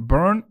phone.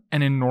 Burn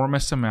an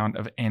enormous amount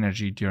of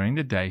energy during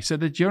the day so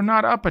that you're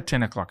not up at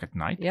 10 o'clock at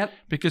night. Yep.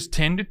 Because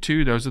 10 to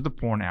 2, those are the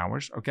porn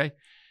hours, okay?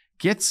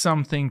 Get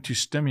something to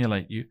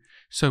stimulate you.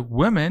 So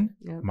women,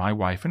 my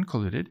wife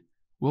included,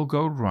 will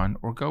go run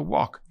or go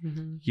walk.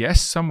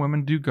 Yes, some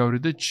women do go to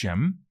the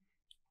gym,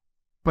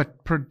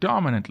 but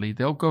predominantly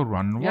they'll go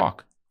run and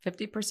walk.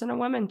 50% of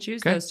women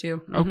choose those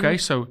two. Okay,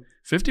 so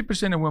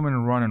 50% of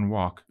women run and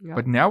walk.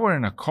 But now we're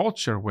in a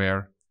culture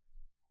where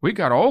we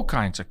got all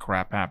kinds of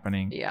crap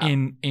happening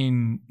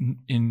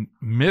in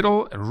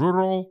middle,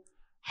 rural,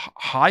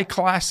 high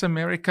class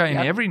America in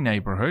every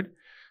neighborhood.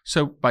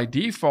 So by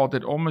default,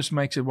 it almost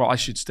makes it, well, I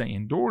should stay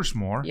indoors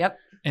more.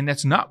 And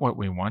that's not what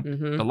we want.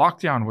 The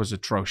lockdown was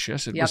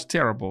atrocious. It was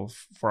terrible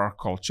for our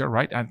culture,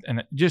 right?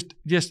 And just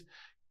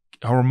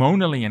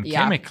hormonally and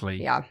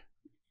chemically.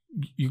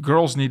 You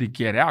girls need to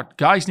get out.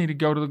 Guys need to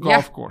go to the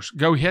golf course.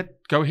 Go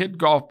hit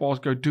golf balls.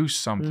 Go do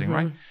something,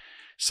 right?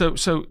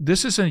 So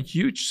this is a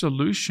huge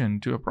solution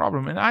to a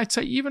problem. And I'd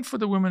say even for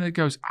the women that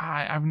goes,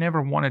 I've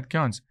never wanted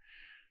guns.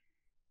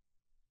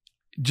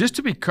 Just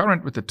to be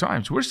current with the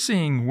times, we're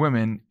seeing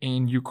women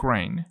in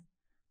Ukraine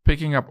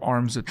picking up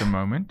arms at the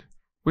moment.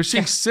 We're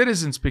seeing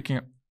citizens picking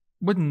up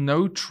with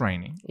no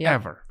training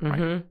ever.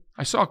 Right?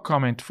 I saw a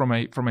comment from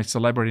a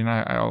celebrity, and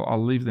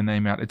I'll leave the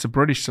name out. It's a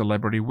British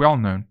celebrity,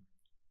 well-known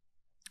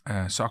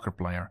soccer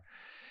player.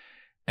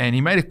 And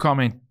he made a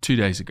comment 2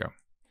 days ago.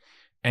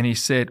 And he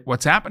said,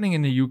 what's happening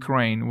in the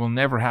Ukraine will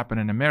never happen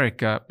in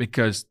America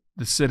because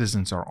the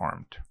citizens are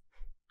armed.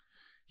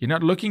 You're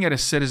not looking at a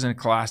citizen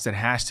class that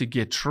has to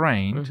get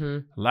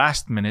trained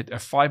last minute, a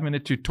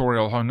 5-minute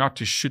tutorial how not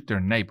to shoot their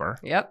neighbor,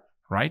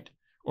 right?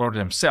 Or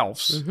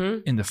themselves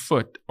in the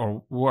foot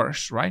or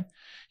worse, right?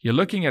 You're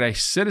looking at a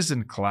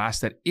citizen class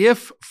that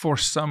if for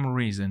some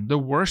reason the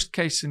worst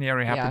case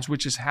scenario happens,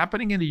 which is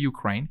happening in the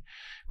Ukraine,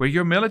 where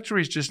your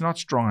military is just not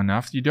strong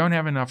enough, you don't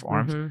have enough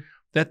arms,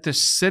 that the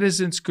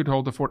citizens could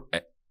hold the fort.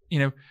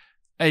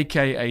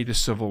 AKA the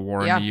Civil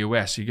War Yeah. in the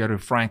U.S. You go to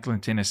Franklin,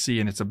 Tennessee,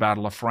 and it's the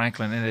Battle of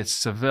Franklin, and it's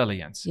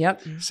civilians.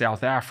 Yep.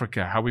 South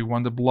Africa, how we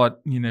won the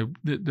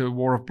the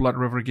War of Blood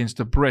River against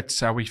the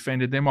Brits, how we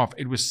fended them off.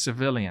 It was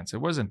civilians.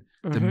 It wasn't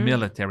the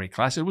military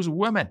class. It was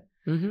women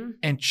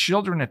and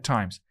children at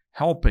times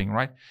helping,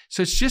 right?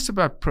 So it's just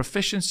about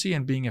proficiency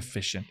and being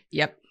efficient.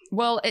 Yep.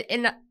 Well,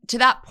 and to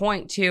that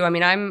point too, I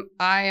mean,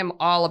 I am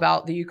all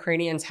about the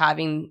Ukrainians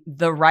having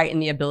the right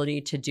and the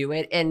ability to do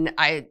it. And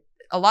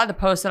a lot of the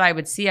posts that I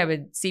would see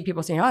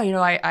people saying, oh,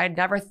 I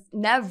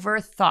never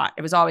thought,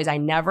 it was always, I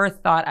never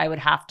thought I would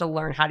have to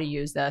learn how to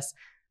use this,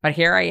 but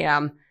here I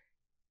am.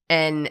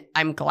 And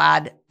I'm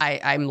glad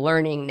I'm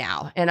learning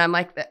now. And I'm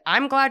like,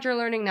 I'm glad you're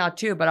learning now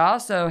too. But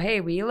also, hey,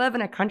 we live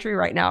in a country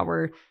right now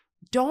where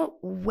don't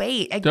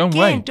wait.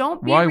 Again,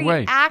 don't be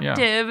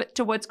reactive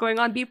to what's going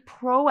on. Be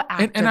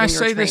proactive and I in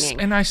say your this,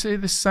 training. and I say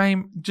the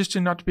same, just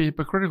to not to be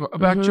hypocritical,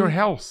 about your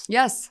health.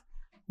 Yes.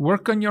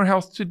 Work on your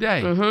health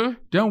today.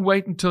 Don't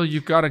wait until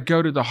you've got to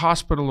go to the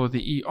hospital or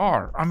the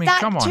ER. I mean,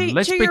 come on.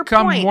 Let's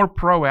become more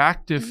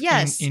proactive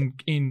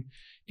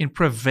in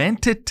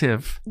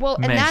preventative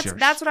measures. And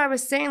that's what I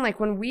was saying. Like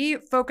when we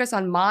focus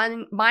on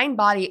mind,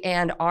 body,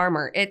 and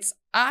armor,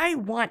 I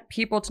want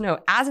people to know,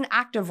 as an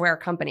activewear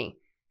company,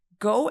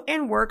 go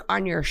and work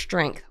on your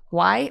strength.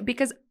 Why?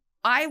 Because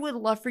I would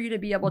love for you to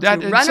be able to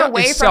run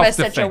away from a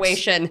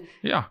situation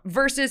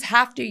versus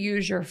have to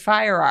use your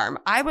firearm.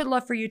 I would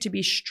love for you to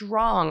be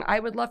strong. I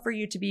would love for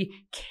you to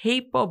be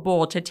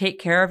capable to take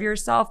care of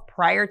yourself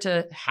prior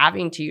to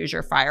having to use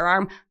your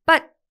firearm.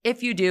 But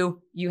if you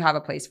do, you have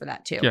a place for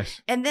that too.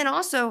 Yes. And then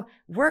also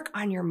work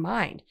on your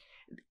mind.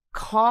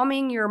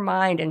 Calming your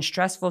mind in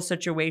stressful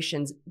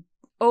situations,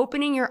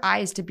 opening your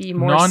eyes to be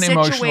more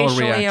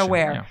situationally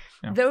aware.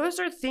 Yeah. Those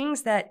are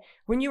things that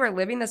when you are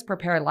living this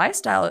prepared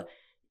lifestyle,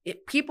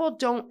 people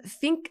don't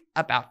think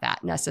about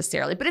that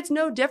necessarily, but it's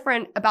no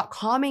different about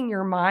calming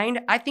your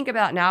mind. I think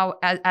about now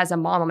as a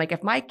mom, I'm like,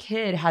 if my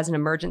kid has an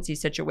emergency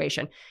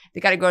situation, they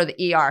got to go to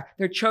the ER,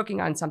 they're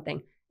choking on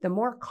something. The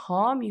more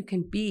calm you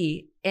can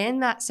be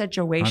in that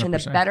situation,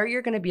 100%. The better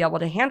you're going to be able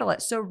to handle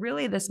it. So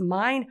really this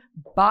mind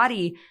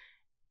body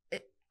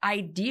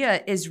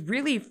idea is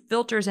really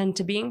filters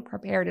into being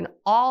prepared in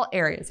all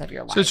areas of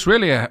your life. So it's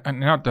really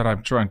not that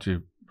I'm trying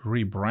to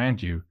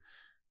rebrand you,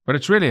 but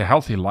it's really a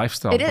healthy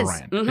lifestyle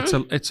brand.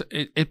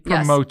 It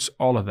promotes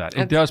all of that.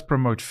 It does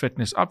promote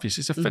fitness.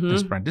 Obviously, it's a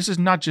fitness brand. This is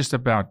not just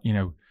about,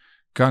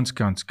 guns.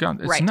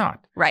 It's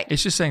not. Right.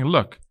 It's just saying,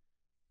 look,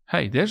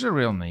 hey, there's a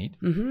real need.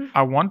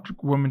 I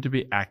want women to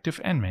be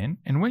active and men.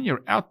 And when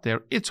you're out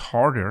there, it's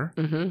harder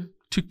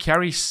to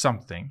carry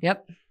something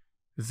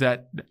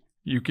that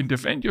you can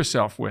defend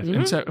yourself with.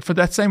 And so for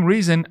that same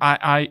reason,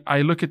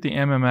 I look at the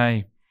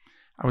MMA.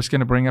 I was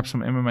going to bring up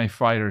some MMA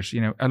fighters.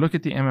 I look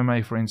at the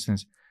MMA, for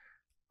instance.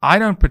 I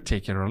don't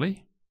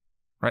particularly,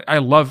 right? I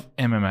love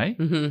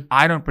MMA.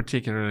 I don't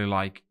particularly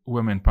like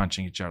women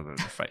punching each other in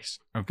the face,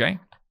 okay?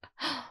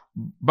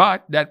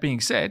 But that being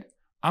said,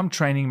 I'm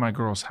training my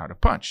girls how to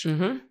punch.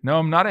 No,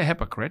 I'm not a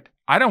hypocrite.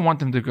 I don't want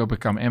them to go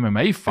become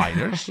MMA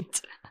fighters,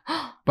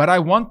 but I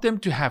want them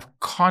to have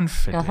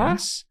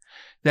confidence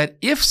that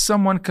if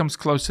someone comes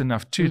close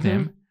enough to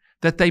them,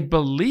 that they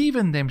believe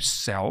in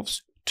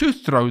themselves to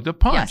throw the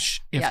punch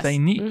if they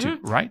need to,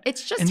 right?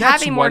 It's just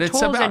having more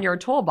tools in your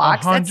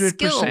toolbox. 100%. That's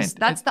skills.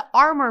 That's the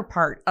armor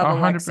part of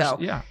Alexo.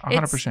 Yeah,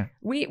 100%.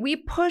 We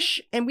push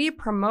and we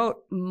promote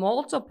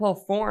multiple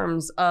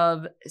forms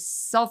of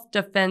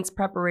self-defense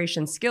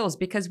preparation skills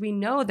because we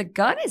know the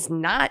gun is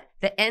not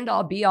the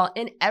end-all be-all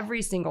in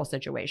every single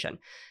situation.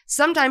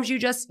 Sometimes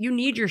you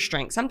need your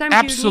strength. Sometimes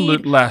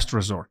absolute last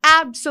resort.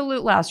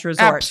 Absolute last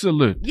resort.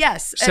 Absolute.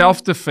 Yes.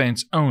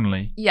 Self-defense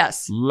only.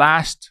 Yes.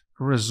 Last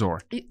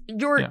resort.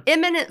 Your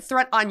imminent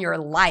threat on your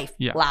life,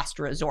 last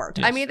resort.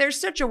 Yes. I mean, there's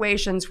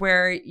situations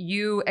where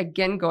you,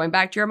 again, going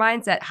back to your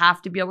mindset,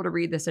 have to be able to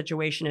read the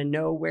situation and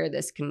know where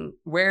this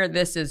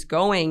is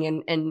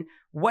going and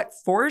what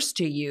force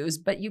to use.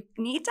 But you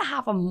need to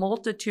have a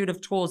multitude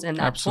of tools in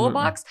that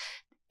toolbox.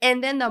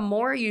 And then the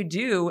more you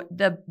do,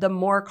 the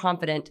more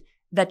confident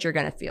that you're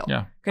going to feel.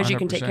 Yeah, because you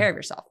can take care of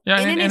yourself.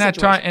 Yeah,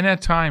 and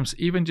at times,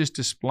 even just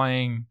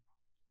displaying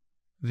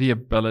the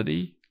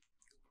ability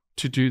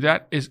to do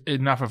that is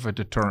enough of a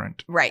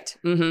deterrent. Right.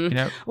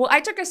 Well,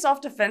 I took a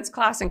self-defense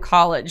class in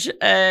college,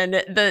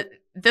 and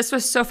this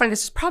was so funny.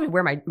 This is probably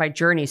where my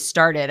journey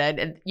started.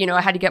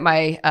 I had to get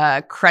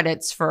my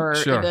credits for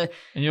and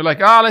you're like,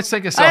 let's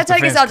take a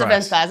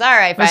self-defense class. All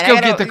right, fine. Let's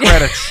go get the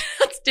credits.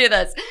 Let's do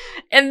this.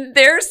 And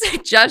their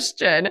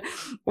suggestion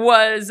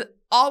was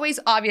always,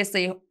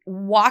 obviously,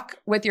 walk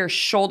with your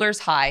shoulders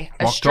high,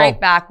 a straight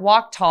back,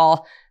 walk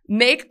tall.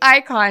 Make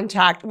eye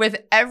contact with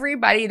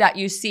everybody that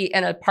you see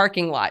in a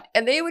parking lot.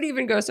 And they would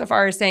even go so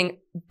far as saying,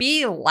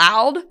 be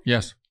loud.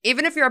 Yes.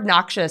 Even if you're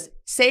obnoxious,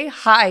 say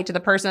hi to the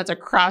person that's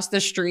across the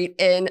street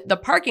in the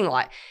parking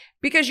lot.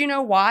 Because you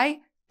know why?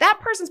 that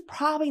person's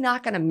probably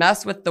not going to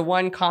mess with the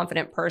one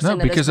confident person.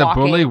 No, because a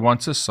bully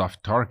wants a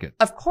soft target.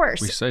 Of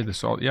course. We say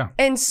this all, yeah.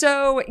 And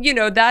so,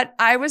 that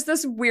I was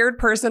this weird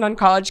person on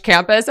college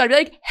campus. I'd be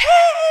like,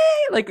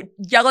 hey, like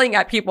yelling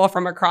at people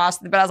from across.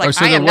 But I was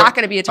like, I am not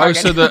going to be a target.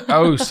 So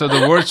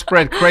the word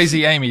spread,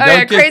 crazy Amy.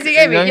 Crazy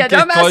Amy. Yeah,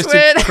 don't mess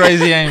with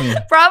crazy Amy.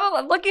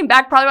 Probably, looking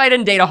back, I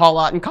didn't date a whole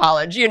lot in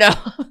college,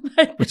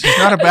 Which is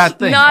not a bad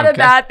thing. Not a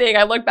bad thing.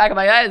 I look back, I'm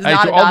like, that is not a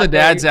bad thing. To all the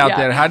dads out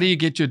there, how do you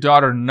get your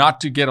daughter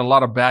not to get a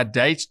lot of bad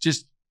dates?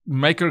 Just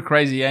make her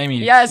crazy Amy.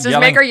 Yes, just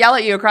make her yell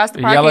at you across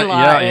the parking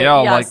lot.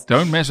 Yeah, yes. Like,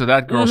 don't mess with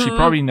that girl. She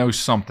probably knows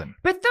something.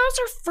 But those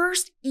are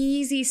first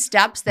easy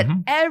steps that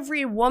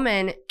every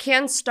woman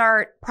can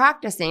start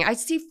practicing. I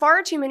see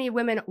far too many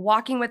women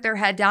walking with their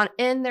head down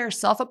in their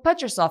cell phone.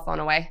 Put your cell phone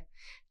away.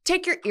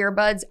 Take your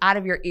earbuds out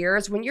of your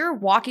ears when you're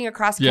walking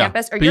across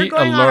campus or you're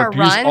going on a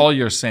run. Use all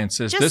your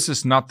senses. This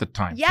is not the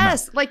time.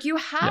 Yes, like you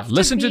have to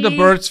listen to the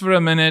birds for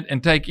a minute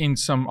and take in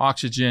some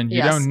oxygen.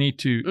 You don't need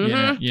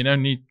to. You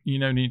don't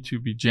need to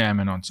be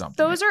jamming on something.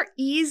 Those are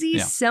easy,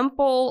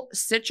 simple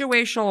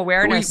situational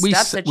awareness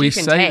steps that you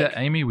can take. That,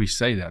 Amy. We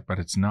say that, but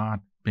it's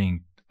not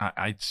being.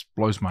 It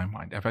blows my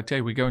mind. If I tell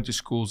you, we go into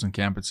schools and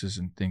campuses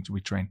and things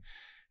we train,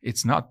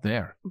 it's not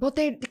there. Well,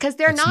 because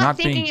they're not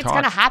thinking it's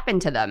going to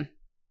happen to them.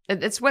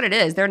 It's what it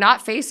is. They're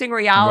not facing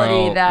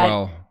reality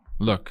Well,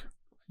 look,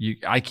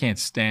 I can't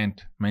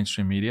stand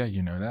mainstream media.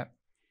 You know that.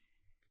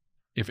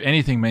 If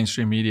anything,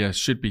 mainstream media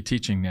should be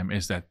teaching them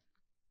is that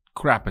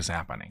crap is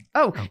happening.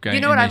 Oh, okay?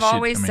 You know what I've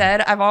always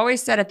said? I've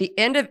always said at the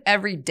end of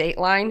every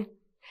Dateline,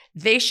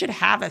 they should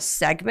have a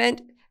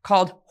segment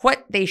called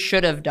What They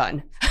Should Have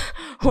Done.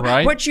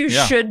 Right? What you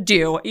should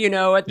do.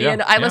 At the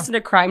end, I listen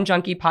to Crime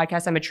Junkie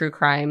podcast. I'm a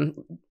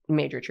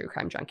major true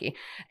crime junkie.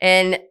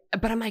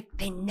 But I'm like,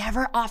 they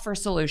never offer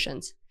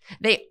solutions.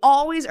 They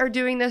always are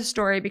doing this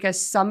story because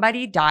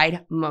somebody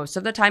died. Most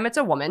of the time it's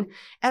a woman.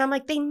 And I'm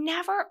like, they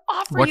never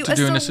offer you a solution. What to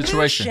do in a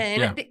situation.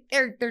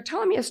 Yeah. They're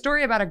telling me a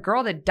story about a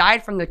girl that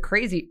died from the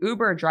crazy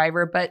Uber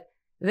driver, but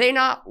they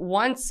not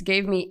once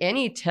gave me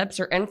any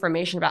tips or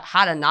information about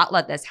how to not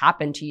let this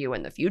happen to you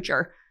in the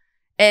future.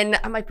 And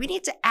I'm like, we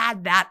need to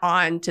add that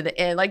on to the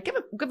end. Like, give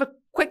a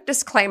quick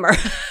disclaimer.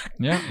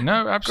 Yeah,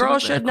 no, absolutely.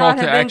 Girls should not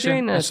have been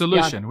doing this. A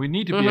solution. Yeah. We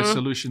need to be a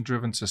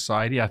solution-driven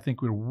society. I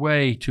think we're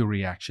way too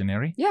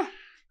reactionary. Yeah.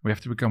 We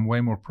have to become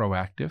way more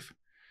proactive.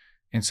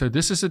 And so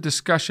this is a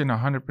discussion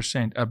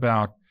 100%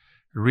 about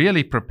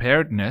really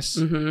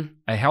preparedness,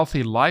 a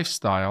healthy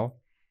lifestyle.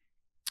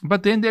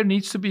 But then there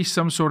needs to be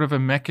some sort of a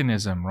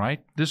mechanism,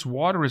 right? This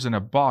water is in a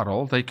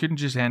bottle. They couldn't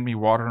just hand me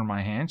water in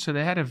my hand. So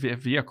they had a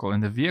vehicle.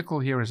 And the vehicle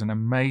here is an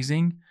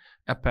amazing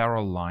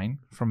apparel line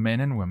for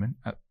men and women,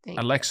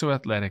 Alexo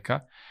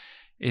Athletica.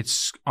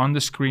 It's on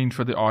the screen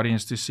for the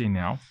audience to see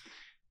now.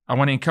 I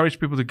want to encourage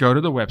people to go to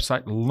the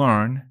website,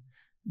 learn,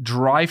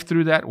 drive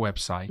through that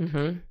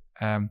website.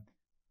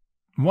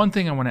 One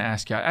thing I want to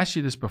ask you, I asked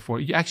you this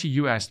before.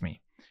 You asked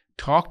me.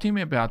 Talk to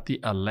me about the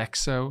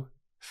Alexo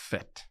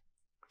Fit.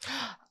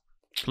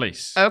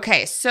 Please.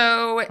 Okay,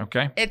 so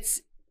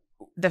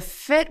the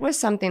fit was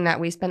something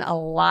that we spent a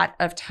lot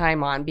of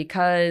time on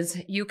because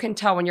you can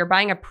tell when you're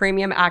buying a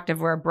premium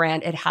activewear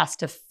brand, it has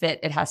to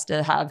fit. It has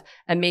to have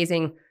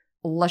amazing,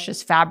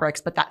 luscious fabrics,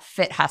 but that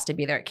fit has to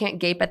be there. It can't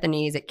gape at the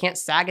knees. It can't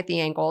sag at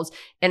the ankles.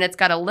 And it's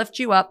got to lift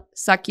you up,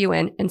 suck you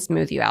in, and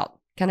smooth you out.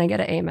 Can I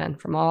get an amen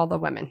from all the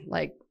women?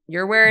 Like,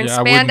 you're wearing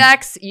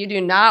spandex. You do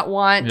not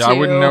want to. I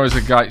wouldn't know as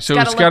a guy. So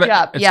it's got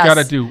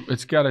to do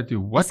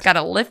what? It's got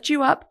to lift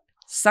you up,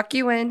 suck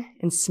you in,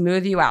 and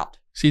smooth you out.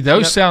 See,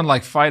 those sound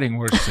like fighting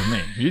words to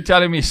me. You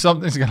telling me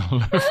something's going to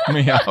lift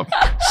me up,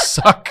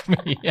 suck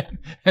me in,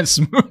 and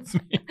smooth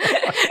me.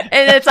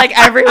 And it's like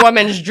every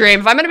woman's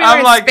dream. If I'm going to be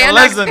wearing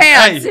spandex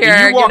pants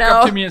here, you walk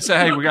up to me and say,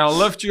 hey, we got to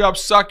lift you up,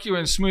 suck you,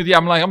 and smooth you.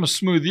 I'm like, I'm going to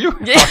smooth you.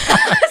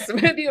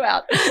 Smooth you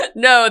out.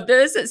 No,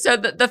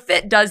 the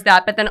fit does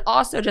that. But then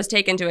also just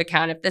take into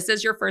account, if this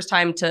is your first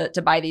time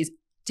to buy these,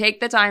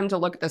 take the time to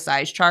look at the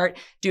size chart.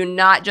 Do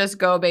not just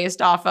go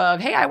based off of,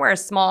 hey, I wear a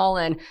small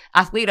in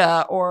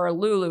Athleta or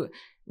Lulu.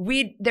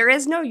 There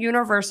is no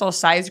universal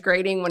size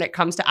grading when it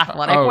comes to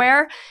athletic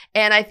wear.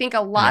 And I think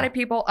a lot of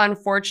people,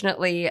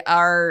 unfortunately,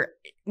 are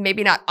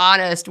maybe not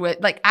honest with,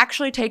 like,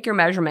 actually take your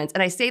measurements.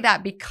 And I say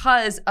that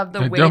because of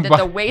the way that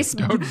the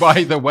waistband. Don't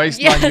buy the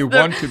waistline you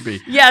want to be.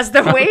 Yes,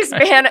 the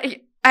waistband.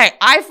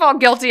 I fall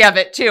guilty of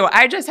it too.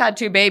 I just had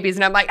 2 babies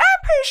and I'm like,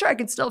 I'm pretty sure I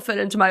can still fit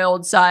into my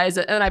old size.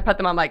 And I put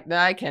them, I'm like, no,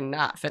 I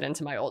cannot fit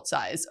into my old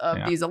size of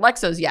these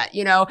Alexos yet,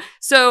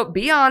 So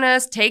be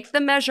honest, take the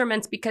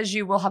measurements because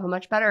you will have a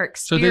much better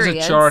experience. So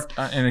there's a chart.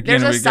 And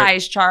again, there's a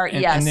size chart,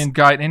 yes. And then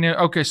guide. And then,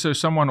 okay, so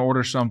someone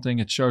orders something,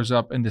 it shows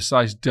up and the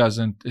size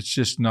doesn't. It's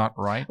just not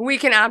right. We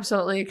can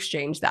absolutely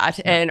exchange that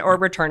or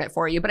return it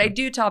for you. But I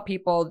do tell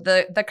people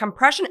the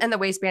compression and the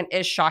waistband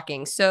is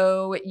shocking.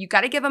 So you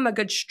got to give them a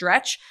good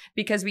stretch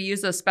because because we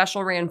use those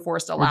special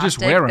reinforced Or elastic. just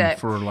wear them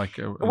for like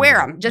wear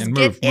them. Just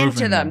get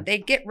into them. them. They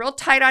get real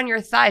tight on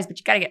your thighs, but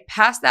you got to get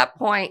past that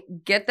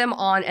point, get them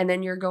on, and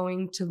then you're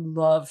going to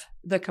love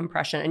the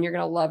compression and you're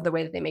going to love the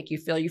way that they make you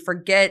feel. You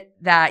forget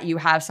that you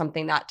have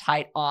something that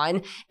tight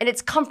on, and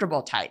it's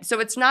comfortable tight. So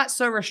it's not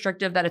so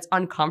restrictive that it's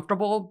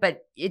uncomfortable,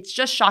 but it's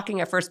just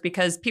shocking at first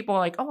because people are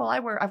like, oh, well,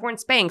 I've worn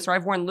Spanx or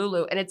I've worn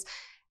Lulu, and it's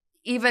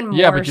even more.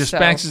 Yeah, but your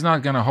Spanx is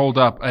not going to hold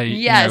up a.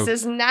 Yes,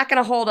 it's not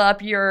going to hold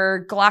up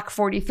your Glock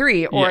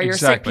 43 or your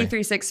SIG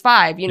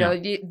P365. You know,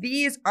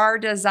 these are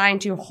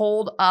designed to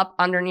hold up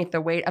underneath the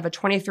weight of a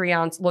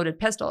 23-ounce loaded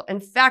pistol. In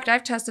fact,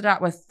 I've tested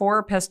out with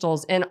 4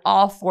 pistols in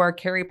all 4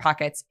 carry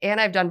pockets, and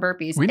I've done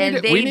burpees. We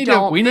need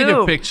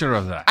a picture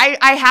of that.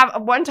 I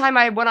have. One time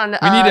I went on.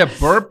 We need a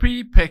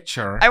burpee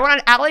picture. I went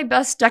on Allie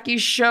Beth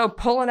Stuckey's show,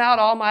 pulling out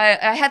all my.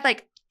 I had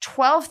like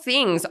 12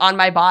 things on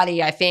my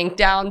body, I think,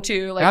 down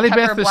to like Allie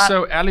Beth is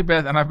so Allie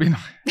Beth, and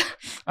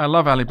I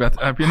love Allie Beth.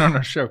 I've been on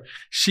her show.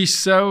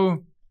 She's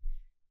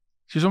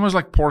almost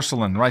like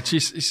porcelain, right?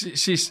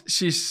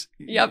 She's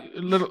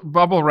little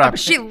bubble wrap.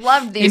 She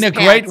loved these in a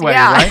pants. Great way,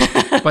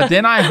 right? But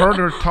then I heard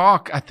her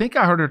talk. I think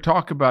I heard her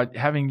talk about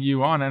having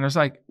you on, and I was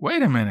like,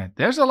 wait a minute,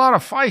 there's a lot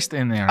of feist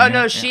in there. Oh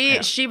no,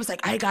 she was like,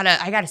 I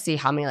gotta see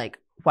how many like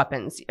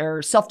weapons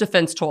or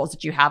self-defense tools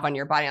that you have on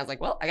your body. I was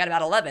like, well, I got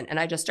about 11. And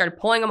I just started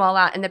pulling them all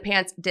out, and the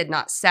pants did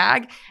not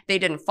sag. They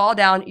didn't fall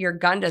down. Your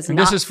gun does not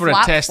flap forward. This is for a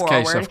test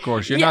case, of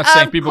course. You're not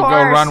saying people go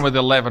run with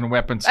 11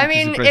 weapons. I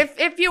mean,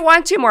 if you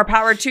want to, more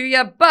power to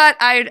you, but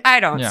I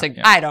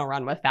don't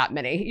run with that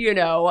many, you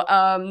know.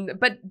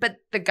 But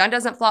the gun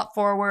doesn't flop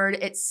forward.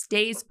 It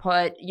stays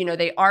put. You know,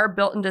 they are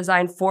built and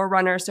designed for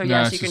runners. So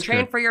yes, you can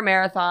train for your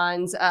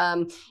marathons.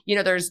 You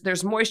know,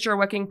 there's moisture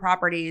wicking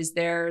properties.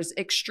 There's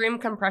extreme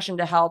compression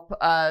to help.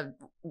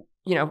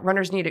 You know,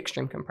 runners need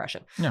extreme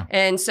compression. Yeah.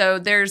 And so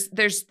there's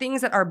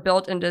things that are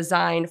built and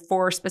designed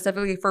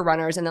specifically for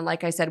runners. And then,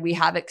 like I said, we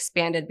have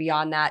expanded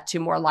beyond that to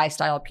more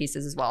lifestyle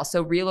pieces as well.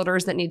 So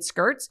reloaders that need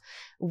skirts,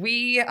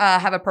 we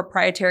have a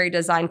proprietary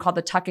design called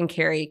the tuck and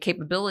carry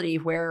capability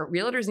where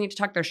reloaders need to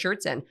tuck their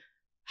shirts in.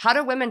 How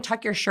do women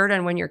tuck your shirt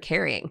in when you're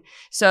carrying?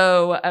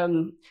 So,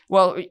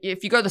 well,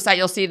 if you go to the site,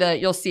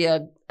 you'll see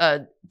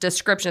a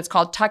description. It's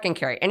called tuck and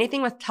carry.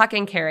 Anything with tuck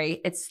and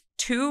carry, it's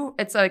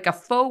like a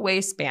faux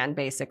waistband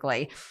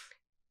basically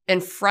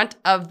in front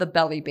of the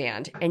belly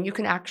band, and you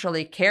can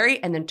actually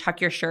carry and then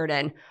tuck your shirt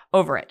in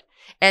over it.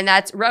 And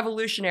that's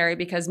revolutionary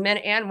because men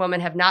and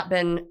women have not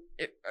been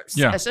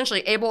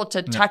essentially able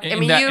to tuck. I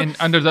mean, and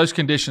under those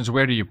conditions,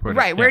 where do you put it?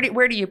 Right.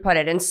 Where do you put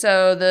it? And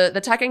so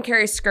the tuck and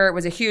carry skirt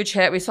was a huge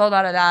hit. We sold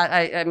out of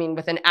that. I mean,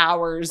 within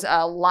hours.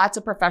 Lots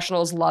of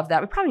professionals love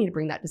that. We probably need to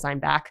bring that design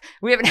back.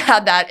 We haven't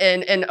had that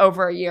in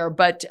over a year,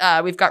 but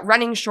we've got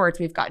running shorts.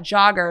 We've got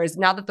joggers.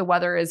 Now that the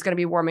weather is going to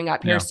be warming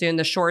up here soon,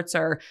 the shorts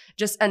are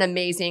just an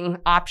amazing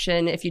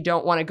option if you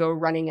don't want to go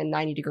running in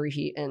 90-degree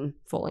heat in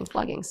full-length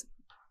leggings.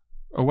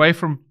 Away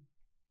from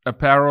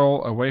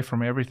apparel, away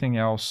from everything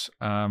else.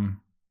 You're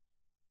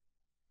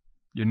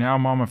now a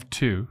mom of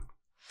 2.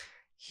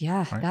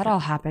 Yeah, right? That all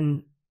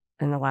happened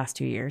in the last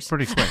 2 years.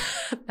 Pretty quick.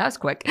 That's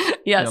quick. Yes.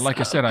 Yeah, like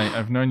I said,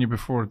 I've known you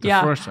before.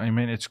 First, I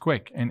mean, it's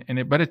quick,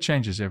 but it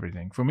changes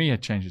everything. For me,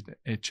 it changed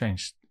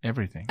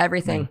everything.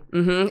 Everything. I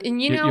mean,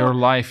 and you know, your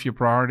life, your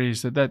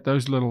priorities,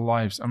 those little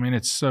lives. I mean,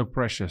 it's so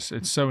precious.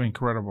 It's so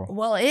incredible.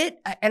 Well,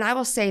 and I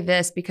will say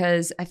this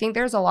because I think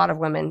there's a lot of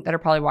women that are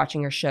probably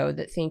watching your show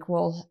that think,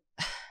 well,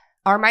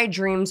 are my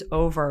dreams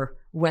over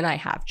when I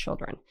have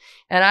children?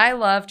 And I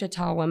love to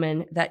tell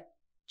women that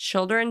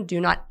children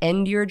do not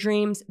end your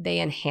dreams, they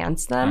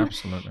enhance them.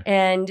 Absolutely.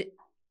 And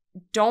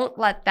don't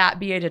let that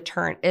be a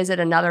deterrent. Is it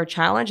another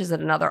challenge? Is it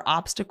another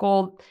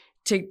obstacle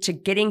to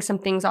getting some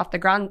things off the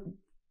ground?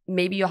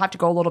 Maybe you'll have to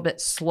go a little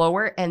bit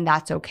slower, and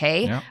that's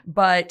okay. Yeah.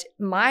 But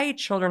my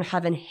children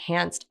have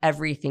enhanced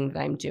everything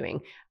that I'm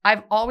doing.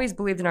 I've always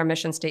believed in our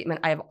mission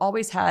statement. I have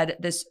always had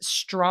this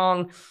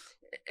strong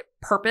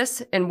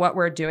purpose in what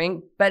we're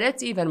doing, but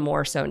it's even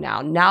more so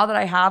now that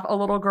I have a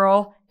little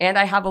girl and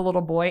I have a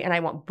little boy, and I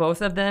want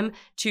both of them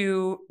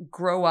to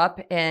grow up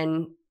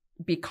and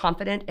be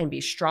confident and be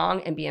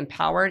strong and be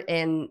empowered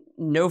and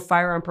know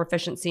firearm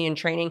proficiency and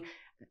training.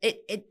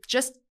 It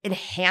just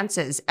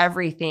enhances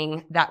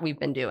everything that we've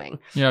been doing.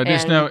 Yeah, it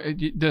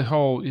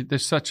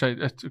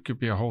could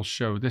be a whole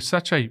show. There's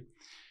such a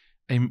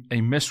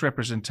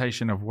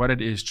misrepresentation of what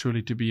it is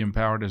truly to be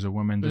empowered as a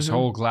woman. This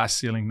whole glass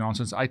ceiling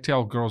nonsense. I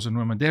tell girls and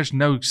women, there's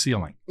no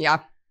ceiling. Yeah.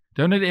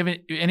 Don't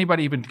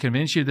anybody even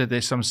convince you that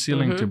there's some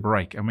ceiling to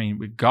break. I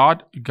mean,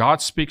 God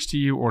speaks to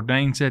you,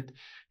 ordains it.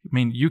 I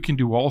mean, you can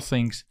do all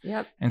things.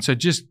 Yep. And so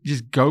just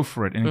go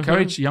for it and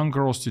encourage young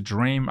girls to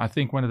dream. I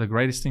think one of the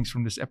greatest things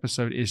from this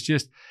episode is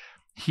just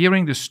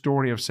hearing the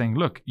story of saying,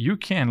 look, you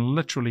can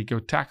literally go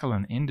tackle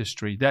an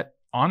industry that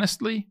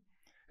honestly,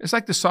 it's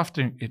like the soft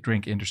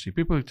drink industry.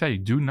 People will tell you,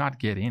 do not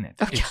get in it.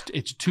 Okay.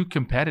 It's too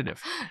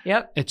competitive.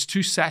 Yep. It's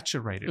too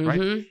saturated,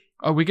 right?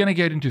 Oh, we're going to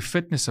get into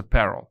fitness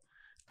apparel.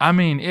 I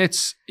mean,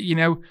 it's, you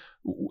know,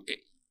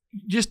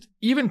 just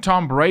even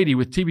Tom Brady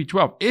with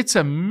TB12, it's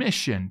a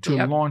mission to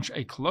Yep. launch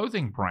a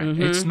clothing brand.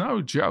 Mhm. It's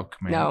no joke,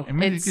 man. No, I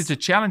mean, it's- it's the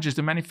challenges,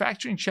 the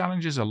manufacturing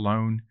challenges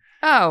alone.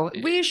 Oh,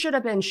 we should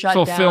have been shut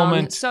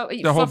Fulfillment, down. So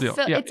the whole deal.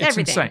 Yeah, it's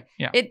everything. insane.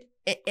 Yeah.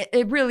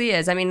 It really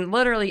is. I mean,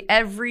 literally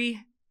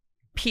every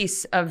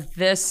piece of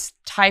this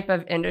type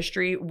of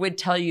industry would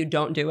tell you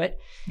don't do it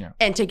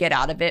and to get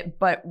out of it.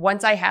 But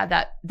once I had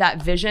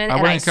that vision and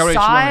I saw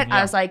women, it,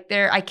 I was like,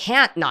 I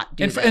can't not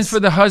do this. And for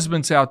the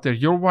husbands out there,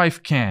 your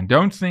wife can.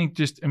 Don't think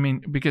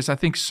because I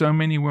think so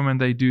many women,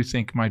 they do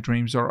think my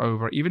dreams are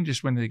over, even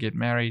just when they get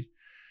married.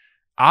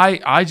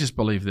 I just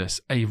believe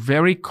this. A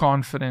very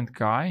confident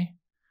guy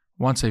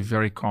wants a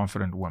very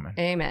confident woman.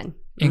 Amen.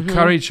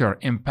 Encourage her,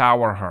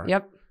 empower her.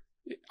 Yep.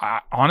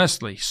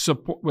 Honestly,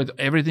 support with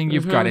everything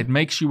you've got. It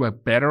makes you a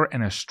better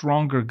and a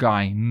stronger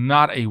guy,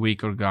 not a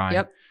weaker guy.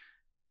 Yep.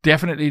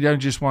 Definitely don't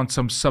just want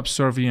some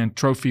subservient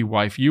trophy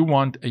wife. You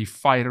want a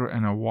fighter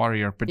and a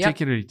warrior,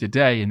 particularly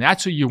today. And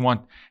that's who you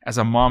want as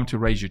a mom to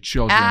raise your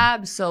children.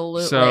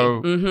 Absolutely. So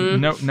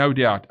no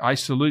doubt. I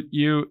salute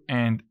you,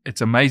 and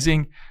it's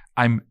amazing.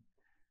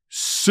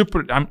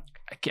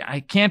 I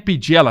can't be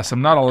jealous.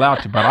 I'm not allowed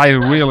to, but I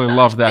really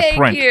love that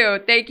print.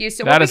 Thank you.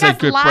 So that we is a got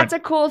good lots print.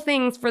 of cool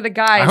things for the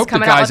guys I hope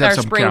coming the guys out with our have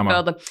some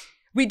Springfield. camo.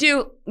 We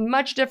do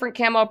much different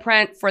camo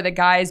print for the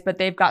guys, but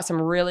they've got some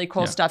really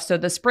cool stuff. So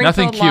the Springfield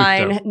Nothing cute,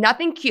 line, though.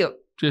 nothing cute.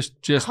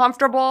 Just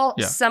Comfortable,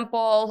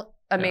 simple,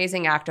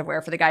 amazing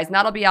activewear for the guys. And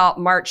that'll be out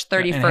March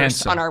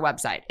 31st on our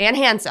website. And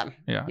handsome.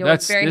 Yeah, You'll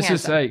look very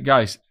handsome. Is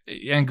guys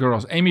and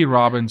girls, Amy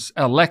Robbins,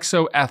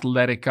 Alexo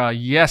Athletica.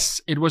 Yes,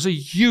 it was a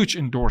huge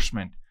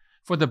endorsement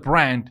for the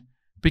brand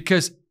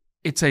because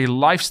it's a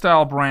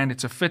lifestyle brand,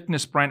 it's a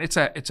fitness brand, it's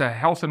a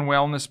health and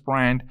wellness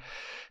brand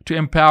to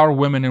empower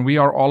women, and we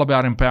are all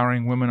about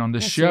empowering women on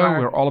this show.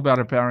 We're all about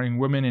empowering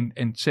women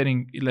and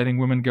letting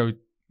women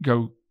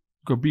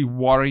go be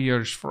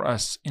warriors for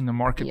us in the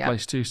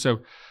marketplace too.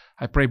 So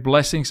I pray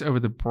blessings over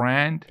the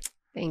brand,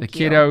 the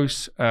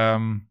kiddos,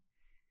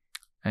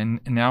 and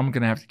now I'm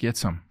gonna have to get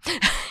some.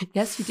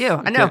 Yes, you do.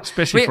 I know.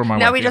 Especially for my wife.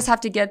 Now we just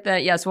have to get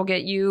we'll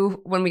get you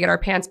when we get our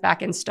pants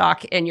back in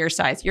stock in your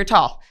size. You're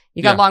tall.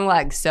 You got long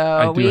legs. So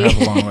I do have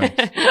long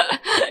legs.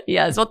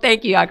 Yes. Well,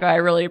 thank you, Jaco. I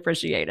really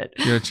appreciate it.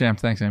 You're a champ.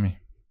 Thanks, Amy.